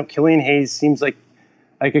love, Killian Hayes seems like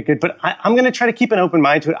a good, but I'm going to try to keep an open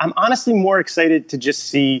mind to it. I'm honestly more excited to just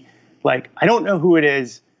see, like, I don't know who it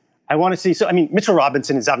is. I want to see. So, I mean, Mitchell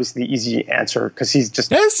Robinson is obviously the easy answer because he's just.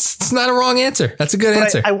 It's not a wrong answer. That's a good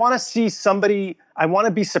answer. I want to see somebody. I want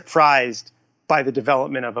to be surprised by the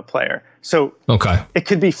development of a player. So, okay, it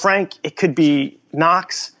could be Frank. It could be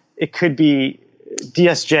Knox. It could be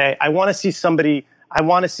DSJ. I want to see somebody. I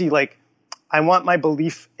want to see I want my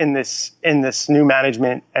belief in this new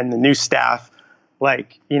management and the new staff.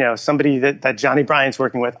 Like, somebody that Johnny Bryant's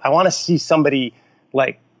working with. I want to see somebody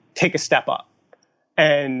take a step up.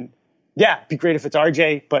 And yeah, it'd be great if it's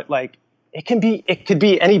RJ, but it could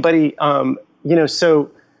be anybody.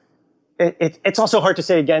 So it's also hard to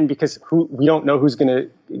say again because we don't know who's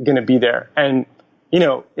gonna be there. And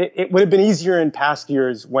it would have been easier in past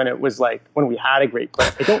years when it was when we had a great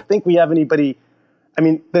player. I don't think we have anybody. I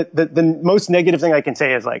mean, the most negative thing I can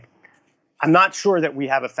say is I'm not sure that we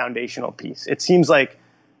have a foundational piece. It seems like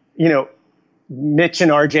Mitch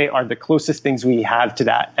and RJ are the closest things we have to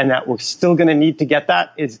that, and that we're still going to need to get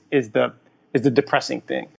that is the depressing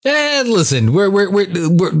thing. And listen, we're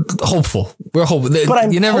hopeful. We're hopeful, but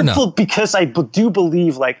I'm you never hopeful know, because I do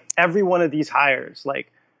believe every one of these hires,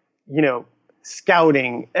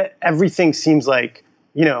 scouting, everything seems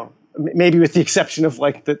maybe with the exception of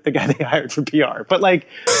the guy they hired for PR, but I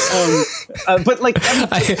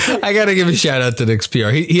gotta give a shout out to Nick's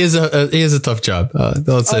PR. He has a tough job.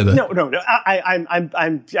 Don't say that. No.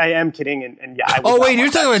 I am kidding. And yeah. Wait, you're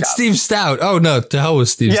talking about Steve Stout. Oh no, to hell with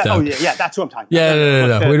Steve Stout. Oh yeah. That's what I'm talking Yeah,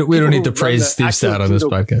 about. no. We don't need to praise Steve Stout on this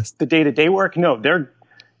podcast. The day-to-day work. No, they're,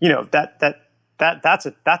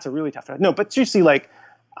 that's a really tough. No, but seriously,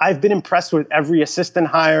 I've been impressed with every assistant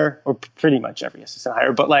hire, or pretty much every assistant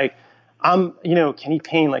hire, but Kenny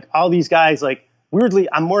Payne, all these guys, weirdly,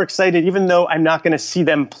 I'm more excited, even though I'm not going to see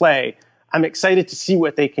them play. I'm excited to see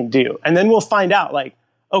what they can do. And then we'll find out,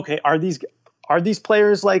 okay, are these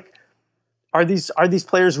players are these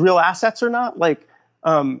players real assets or not?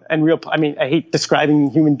 And real, I mean, I hate describing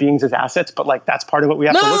human beings as assets, but that's part of what we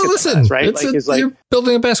have to look at, them as, right? You're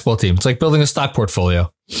building a basketball team. It's like building a stock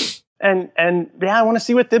portfolio. And yeah, I want to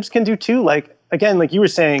see what Thibs can do too. Again, like you were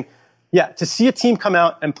saying, yeah, to see a team come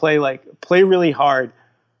out and play really hard,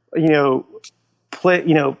 play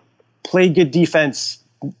good defense,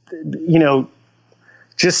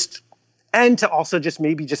 and to also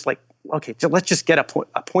okay, so let's just get a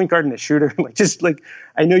point guard and a shooter.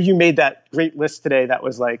 I know you made that great list today that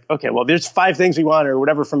was okay, well, there's 5 things we want or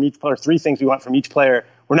whatever from each player, 3 things we want from each player.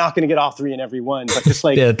 We're not going to get all 3 in every one, but just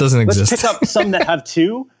yeah, it doesn't let's exist. pick up some that have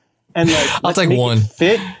 2 and I'll take one.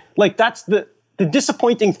 Fit. That's the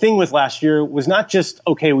disappointing thing with last year was not just,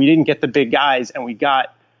 okay, we didn't get the big guys and we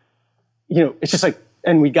got, it's just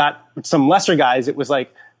and we got some lesser guys. It was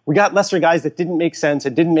we got lesser guys that didn't make sense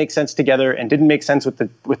and didn't make sense together and didn't make sense with the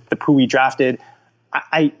who we drafted.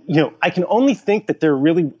 I can only think that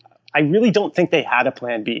I really don't think they had a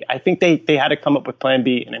plan B. I think they had to come up with plan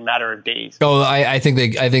B in a matter of days. Oh, I think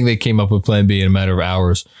they came up with plan B in a matter of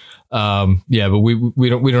hours. Yeah, but we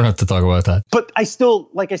don't have to talk about that. But I still,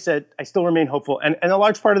 like I said, I still remain hopeful, and a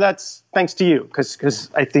large part of that's thanks to you, because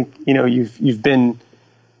I think you've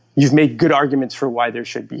made good arguments for why there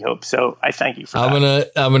should be hope. So I thank you for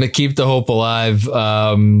that. I'm gonna keep the hope alive.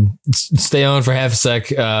 Stay on for half a sec,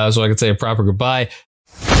 so I can say a proper goodbye.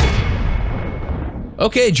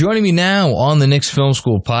 Okay, joining me now on the Knicks Film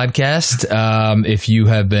School podcast. If you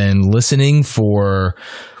have been listening for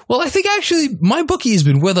Well, I think actually MyBookie has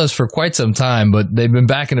been with us for quite some time, but they've been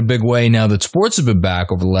back in a big way now that sports have been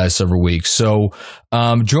back over the last several weeks. So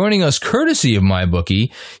joining us courtesy of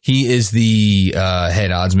MyBookie, he is the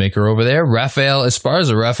head odds maker over there, Rafael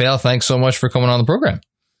Esparza. Rafael, thanks so much for coming on the program.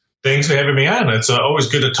 Thanks for having me on. It's always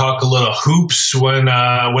good to talk a little hoops when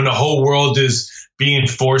the whole world is being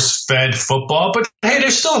force-fed football. But hey,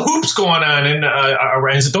 there's still hoops going on in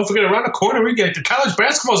around. So don't forget, around the corner we get the college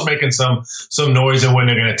basketball's making some noise and when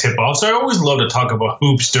they're going to tip off. So I always love to talk about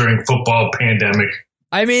hoops during football pandemic.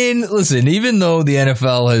 I mean, listen, even though the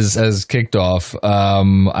NFL has kicked off,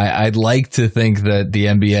 I'd like to think that the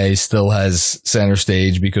NBA still has center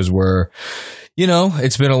stage because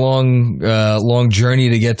it's been a long journey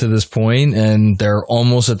to get to this point, and they're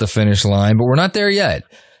almost at the finish line, but we're not there yet.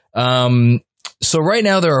 So right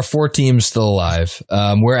now there are 4 teams still alive.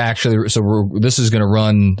 This is going to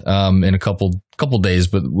run in a couple days,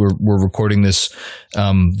 but we're recording this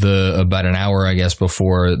about an hour, I guess,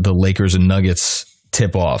 before the Lakers and Nuggets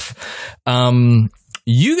tip off.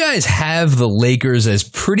 You guys have the Lakers as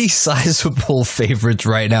pretty sizable favorites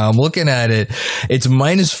right now. I'm looking at it. It's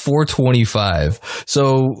minus 425.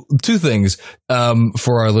 So 2 things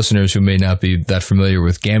for our listeners who may not be that familiar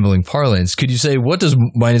with gambling parlance. Could you say, what does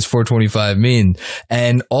minus 425 mean?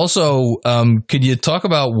 And also, could you talk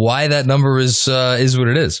about why that number is what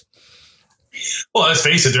it is? Well, let's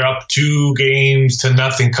face it, they're up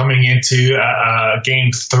 2-0 coming into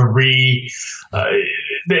game 3.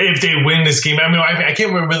 If they win this game, I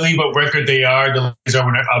can't remember really what record they are. The Lakers are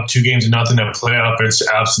up 2-0 in playoff. It's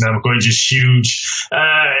astronomical, just huge.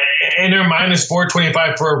 And they're minus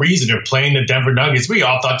 425 for a reason. They're playing the Denver Nuggets. We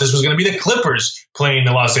all thought this was going to be the Clippers playing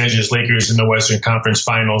the Los Angeles Lakers in the Western Conference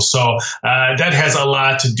Finals. So that has a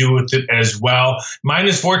lot to do with it as well.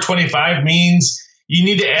 Minus 425 means you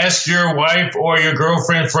need to ask your wife or your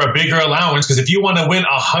girlfriend for a bigger allowance, because if you want to win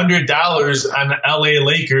 $100 on the LA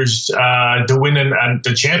Lakers to win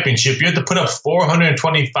the championship, you have to put up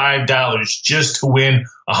 $425 just to win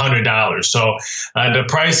 $100. So the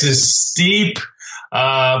price is steep.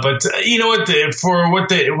 But you know what? For what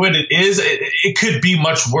it is, it could be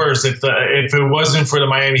much worse if it wasn't for the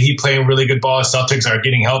Miami Heat playing really good ball. Celtics are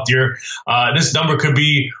getting healthier. This number could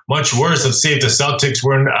be much worse. Let's say if the Celtics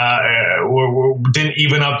didn't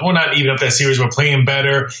even up, well, not even up that series, were playing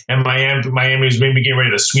better, and Miami was maybe getting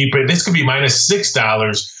ready to sweep it. This could be minus $6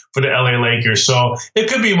 for the LA Lakers. So it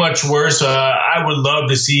could be much worse. I would love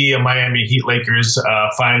to see a Miami Heat Lakers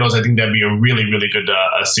finals. I think that'd be a really, really good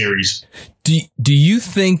series. Do you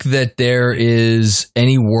think that there is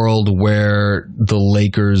any world where the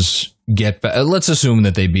Lakers get back? Let's assume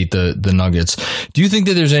that they beat the Nuggets. Do you think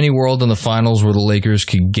that there's any world in the finals where the Lakers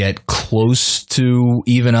could get close to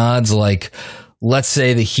even odds? Like, let's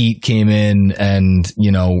say the Heat came in and,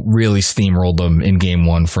 really steamrolled them in game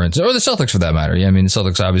 1, for instance, or the Celtics for that matter. Yeah, I mean, the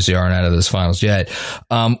Celtics obviously aren't out of this finals yet.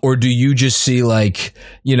 Or do you just see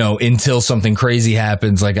until something crazy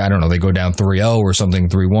happens, like, I don't know, they go down 3-0 or something,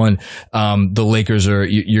 3-1, the Lakers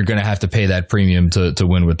you're going to have to pay that premium to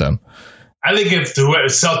win with them? I think if the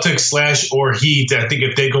Celtics / or Heat, I think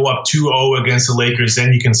if they go up 2-0 against the Lakers,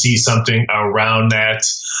 then you can see something around that.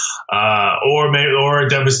 Or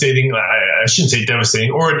devastating, I shouldn't say devastating,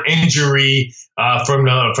 or an injury from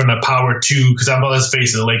the power 2, because let's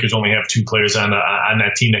face it, the Lakers only have 2 players on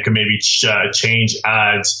that team that can maybe change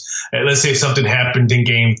odds. Let's say something happened in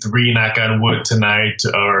game 3, knock on wood, tonight,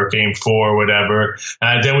 or game 4, or whatever,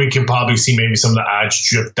 then we can probably see maybe some of the odds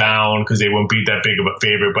drip down because they won't be that big of a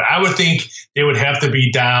favorite. But I would think they would have to be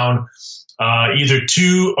down either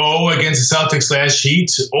 2-0 against the Celtics / Heat,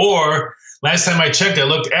 or last time I checked, I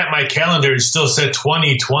looked at my calendar, it still said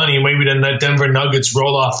 2020. Maybe then the Denver Nuggets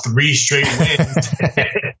roll off 3 straight wins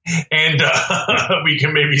and we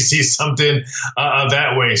can maybe see something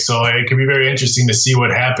that way. So it could be very interesting to see what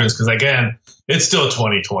happens because, again, it's still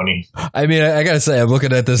 2020. I mean, I got to say, I'm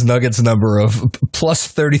looking at this Nuggets number of plus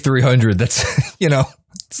 3,300. That's,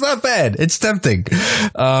 it's not bad. It's tempting.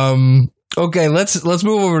 Okay, let's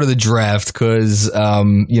move over to the draft because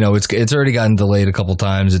it's already gotten delayed a couple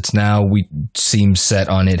times. We seem set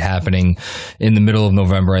on it happening in the middle of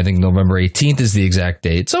November. I think November 18th is the exact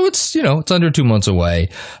date. So it's under 2 months away.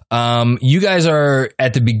 You guys are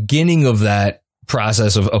at the beginning of that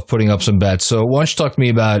process of putting up some bets. So why don't you talk to me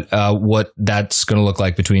about what that's going to look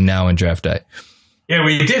like between now and draft day? Yeah,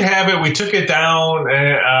 we did have it. We took it down.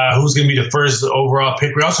 Who's going to be the first overall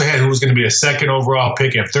pick? We also had who's going to be the second overall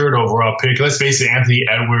pick and third overall pick. Let's face it, Anthony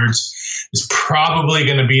Edwards is probably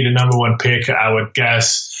going to be the number 1 pick, I would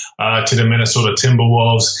guess, to the Minnesota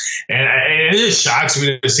Timberwolves. And it just shocks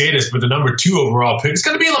me to say this, but the number 2 overall pick is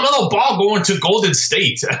going to be LaMelo Ball going to Golden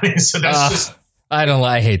State. I mean, so that's just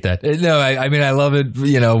I hate that. No, I mean, I love it,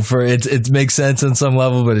 for it makes sense on some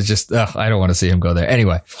level, but it's just, I don't want to see him go there.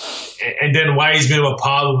 Anyway. And then Wiseman will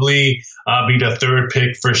probably be the third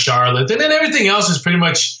pick for Charlotte. And then everything else is pretty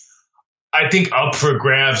much, I think, up for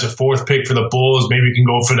grabs. A fourth pick for the Bulls. Maybe we can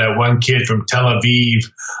go for that one kid from Tel Aviv.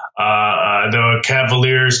 The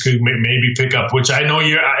Cavaliers could maybe pick up, which I know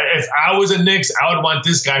if I was a Knicks, I would want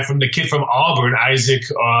this guy from the kid from Auburn, Isaac.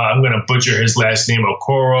 I'm going to butcher his last name,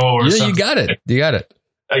 Okoro or something. You got it.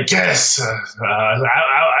 I guess.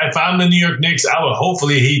 If I'm the New York Knicks, I would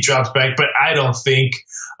hopefully he drops back, but I don't think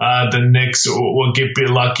the Knicks will get bit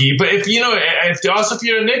lucky. But if you're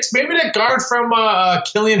the Knicks, maybe that guard from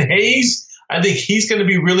Killian Hayes, I think he's going to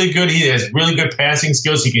be really good. He has really good passing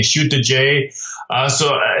skills. He can shoot the J. So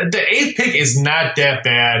the 8th pick is not that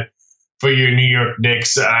bad for your New York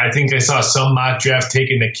Knicks. I think I saw some mock draft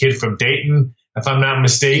taking the kid from Dayton, if I'm not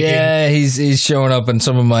mistaken. Yeah, he's showing up, and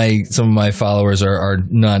some of my followers are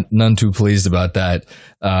none too pleased about that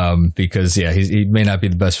because he may not be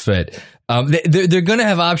the best fit. They're going to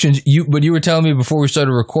have options. But you were telling me before we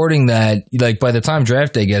started recording that like by the time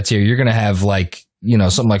draft day gets here, you're going to have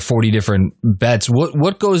something like 40 different bets.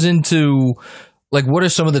 What goes into, like, what are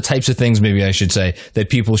some of the types of things, maybe I should say, that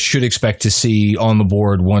people should expect to see on the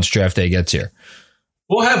board once draft day gets here?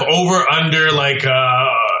 We'll have over-under,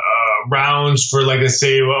 rounds for, let's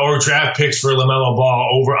say, or draft picks for LaMelo Ball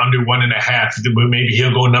over under 1.5. Maybe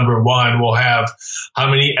he'll go number 1. We'll have how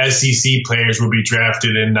many SEC players will be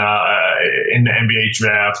drafted in the NBA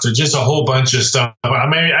draft. So just a whole bunch of stuff. I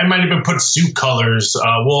might even put suit colors.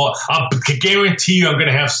 I'll guarantee you I'm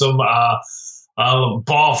going to have some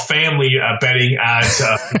Ball family betting odds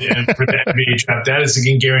for the NBA draft. That is, I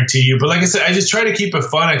can guarantee you. But like I said, I just try to keep it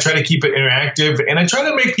fun. I try to keep it interactive, and I try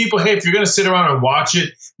to make people, hey, if you're going to sit around and watch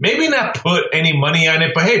it, maybe not put any money on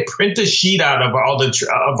it, but hey, print a sheet out of all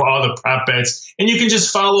the prop bets, and you can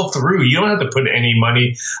just follow through. You don't have to put any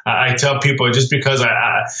money. I tell people, just because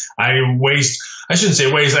I shouldn't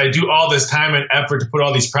say waste. I do all this time and effort to put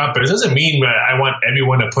all these prop bets. It doesn't mean I want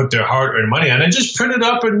everyone to put their hard-earned money on it. Just print it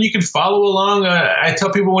up and you can follow along. I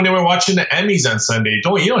tell people when they were watching the Emmys on Sunday, you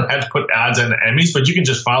don't have to put odds on the Emmys, but you can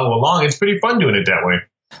just follow along. It's pretty fun doing it that way.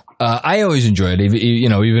 I always enjoy it.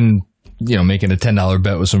 Even making a $10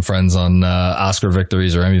 bet with some friends on Oscar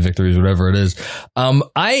victories or Emmy victories, whatever it is.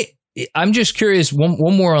 I'm just curious.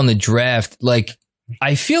 One more on the draft.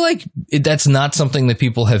 I feel like that's not something that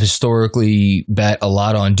people have historically bet a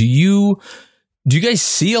lot on. Do you guys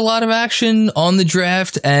see a lot of action on the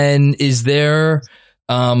draft? And is there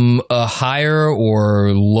a higher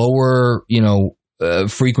or lower,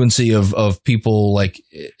 frequency of people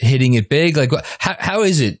hitting it big? How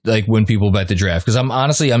is it when people bet the draft? Because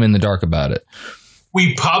I'm in the dark about it.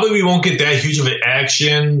 We probably won't get that huge of an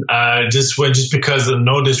action, just because of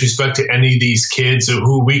no disrespect to any of these kids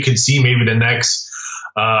who we could see maybe the next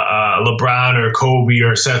LeBron or Kobe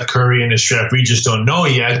or Seth Curry in this draft. We just don't know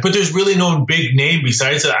yet. But there's really no big name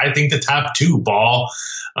besides I think the top 2, Ball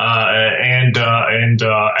and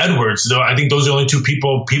Edwards. Though I think those are the only 2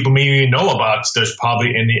 people maybe even know about. There's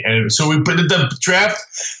probably the draft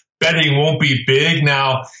betting won't be big.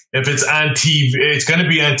 Now, if it's on TV, it's going to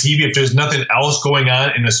be on TV if there's nothing else going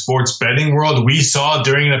on in the sports betting world. We saw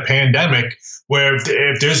during the pandemic where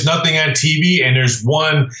if there's nothing on TV and there's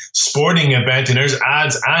one sporting event and there's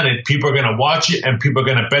odds on it, people are going to watch it and people are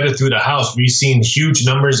going to bet it through the house. We've seen huge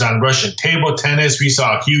numbers on Russian table tennis. We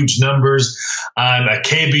saw huge numbers on a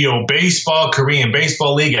KBO baseball, Korean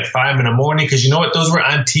baseball league at 5 a.m. because you know what? Those were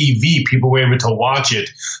on TV. People were able to watch it.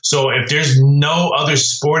 So if there's no other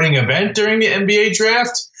sporting event during the NBA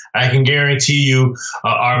draft, I can guarantee you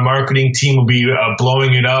our marketing team will be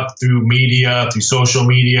blowing it up through media, through social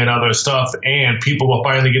media and other stuff. And people will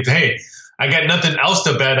finally get to, hey, I got nothing else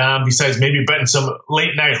to bet on besides maybe betting some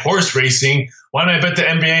late night horse racing. Why don't I bet the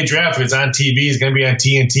NBA draft? If it's on TV, it's going to be on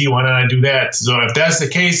TNT. Why don't I do that? So if that's the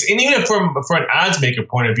case, and even for an odds maker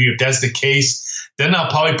point of view, if that's the case, then I'll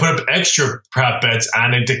probably put up extra prop bets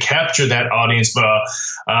on it to capture that audience. But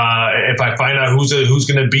if I find out who's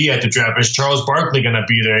going to be at the draft, is Charles Barkley going to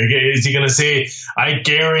be there? Is he going to say, I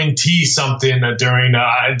guarantee something during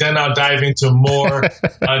then I'll dive into more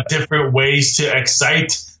different ways to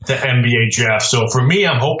excite the NBA draft. So for me,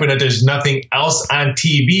 I'm hoping that there's nothing else on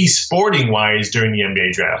TV sporting wise during the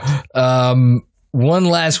NBA draft. One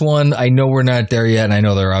last one. I know we're not there yet, and I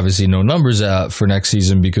know there are obviously no numbers out for next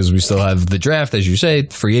season because we still have the draft, as you say,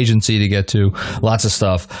 free agency to get to, lots of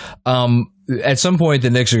stuff. At some point, the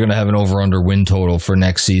Knicks are going to have an over-under win total for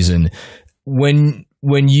next season. When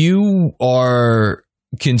you are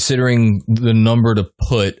considering the number to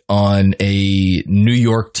put on a New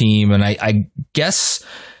York team, and I guess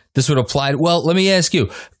this would apply. Well, let me ask you,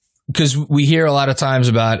 because we hear a lot of times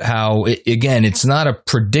about how, again, it's not a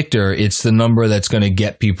predictor. It's the number that's going to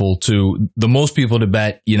get people to the most people to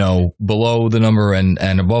bet, below the number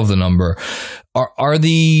and above the number. Are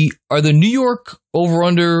the New York over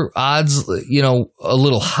under odds, a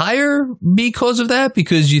little higher because of that?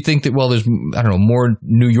 Because you think that, well, there's, I don't know, more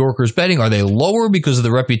New Yorkers betting. Are they lower because of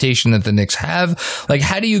the reputation that the Knicks have? Like,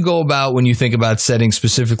 how do you go about when you think about setting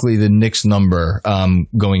specifically the Knicks number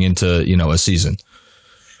going into, a season?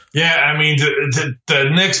 Yeah, I mean, the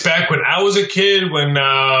Knicks back when I was a kid, when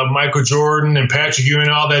Michael Jordan and Patrick Ewing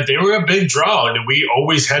and all that, they were a big draw. And we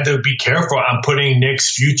always had to be careful on putting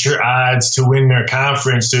Knicks future odds to win their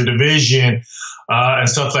conference, their division, and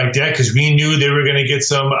stuff like that, because we knew they were going to get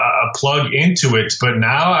some plug into it. But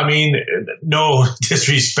now, I mean, no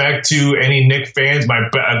disrespect to any Knicks fans.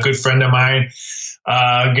 A good friend of mine,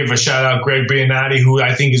 give a shout out, Greg Biannotti, who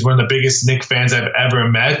I think is one of the biggest Knicks fans I've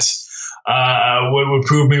ever met. Would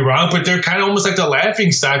prove me wrong, but they're kind of almost like the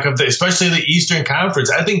laughing stock of especially the Eastern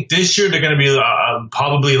Conference. I think this year they're going to be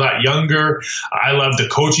probably a lot younger. I love the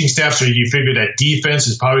coaching staff, so you figure that defense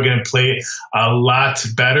is probably going to play a lot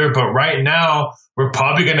better. But right now, we're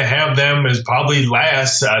probably going to have them as probably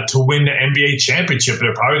last to win the NBA championship.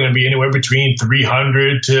 They're probably going to be anywhere between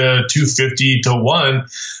 300 to 250 to 1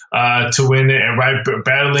 to win it, right?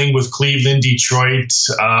 Battling with Cleveland, Detroit,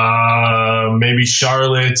 maybe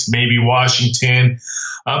Charlotte, maybe Washington.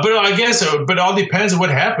 But I guess it all depends on what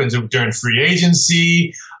happens during free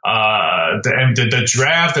agency, the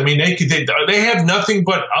draft. I mean, they have nothing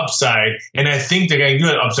but upside, and I think they're going to do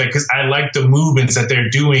an upside because I like the movements that they're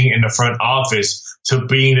doing in the front office to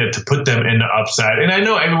put them in the upside. And I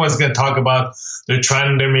know everyone's going to talk about they're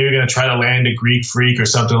maybe going to try to land a Greek freak or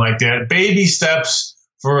something like that. Baby steps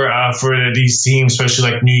for these teams,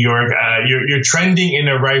 especially like New York. You're trending in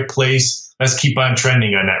the right place. Let's keep on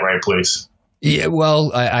trending on that right place. Yeah,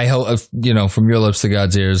 well, I hope, from your lips to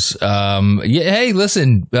God's ears. Hey,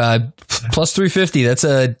 listen, plus 350. That's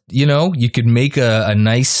you could make a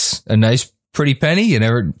nice pretty penny. You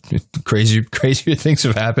never crazier things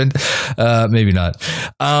have happened. Maybe not.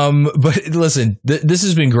 But listen, this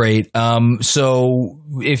has been great. So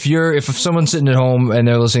if someone's sitting at home and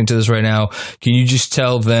they're listening to this right now, can you just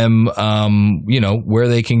tell them, where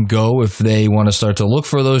they can go if they want to start to look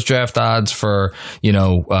for those draft odds for,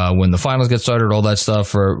 when the finals get started, all that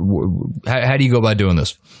stuff? Or how do you go about doing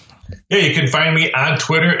this? Yeah, you can find me on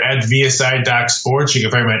Twitter at VSI.Sports. You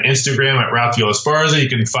can find me on Instagram at Rafael Esparza. You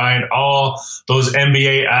can find all those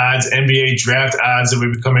NBA odds, NBA draft odds that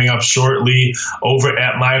will be coming up shortly over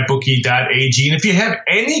at mybookie.ag. And if you have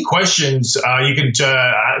any questions, you can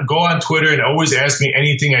go on Twitter and always ask me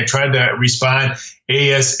anything. I try to respond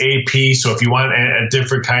ASAP. So if you want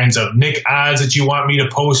different kinds of Knick odds that you want me to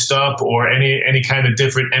post up, or any kind of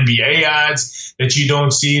different NBA odds that you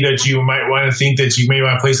don't see that you might want to think that you may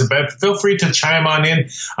want to place a bet, feel free to chime on in.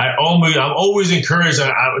 I'm always encouraged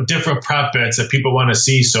on different prop bets that people want to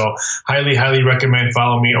see. So highly recommend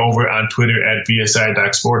follow me over on Twitter at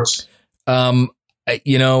VSI.Sports.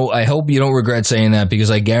 I hope you don't regret saying that, because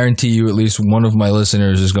I guarantee you at least one of my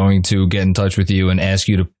listeners is going to get in touch with you and ask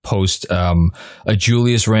you to post a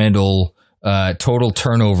Julius Randle total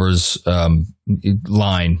turnovers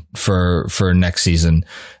line for next season.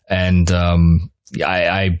 And I'm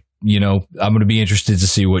going to be interested to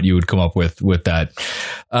see what you would come up with that.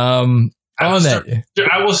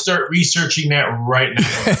 I will start researching that right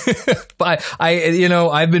now. But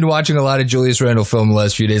I've been watching a lot of Julius Randle film the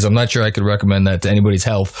last few days. I'm not sure I could recommend that to anybody's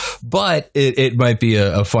health, but it might be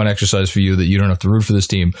a fun exercise for you that you don't have to root for this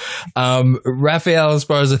team. Rafael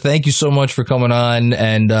Esparza, thank you so much for coming on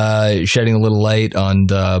and shedding a little light on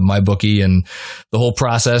MyBookie and the whole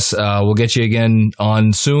process. We'll get you again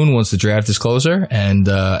on soon once the draft is closer. And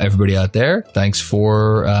everybody out there, thanks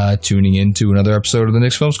for tuning in to another episode of the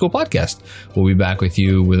Knicks Film School podcast. We'll be back with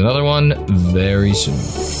you with another one very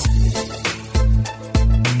soon.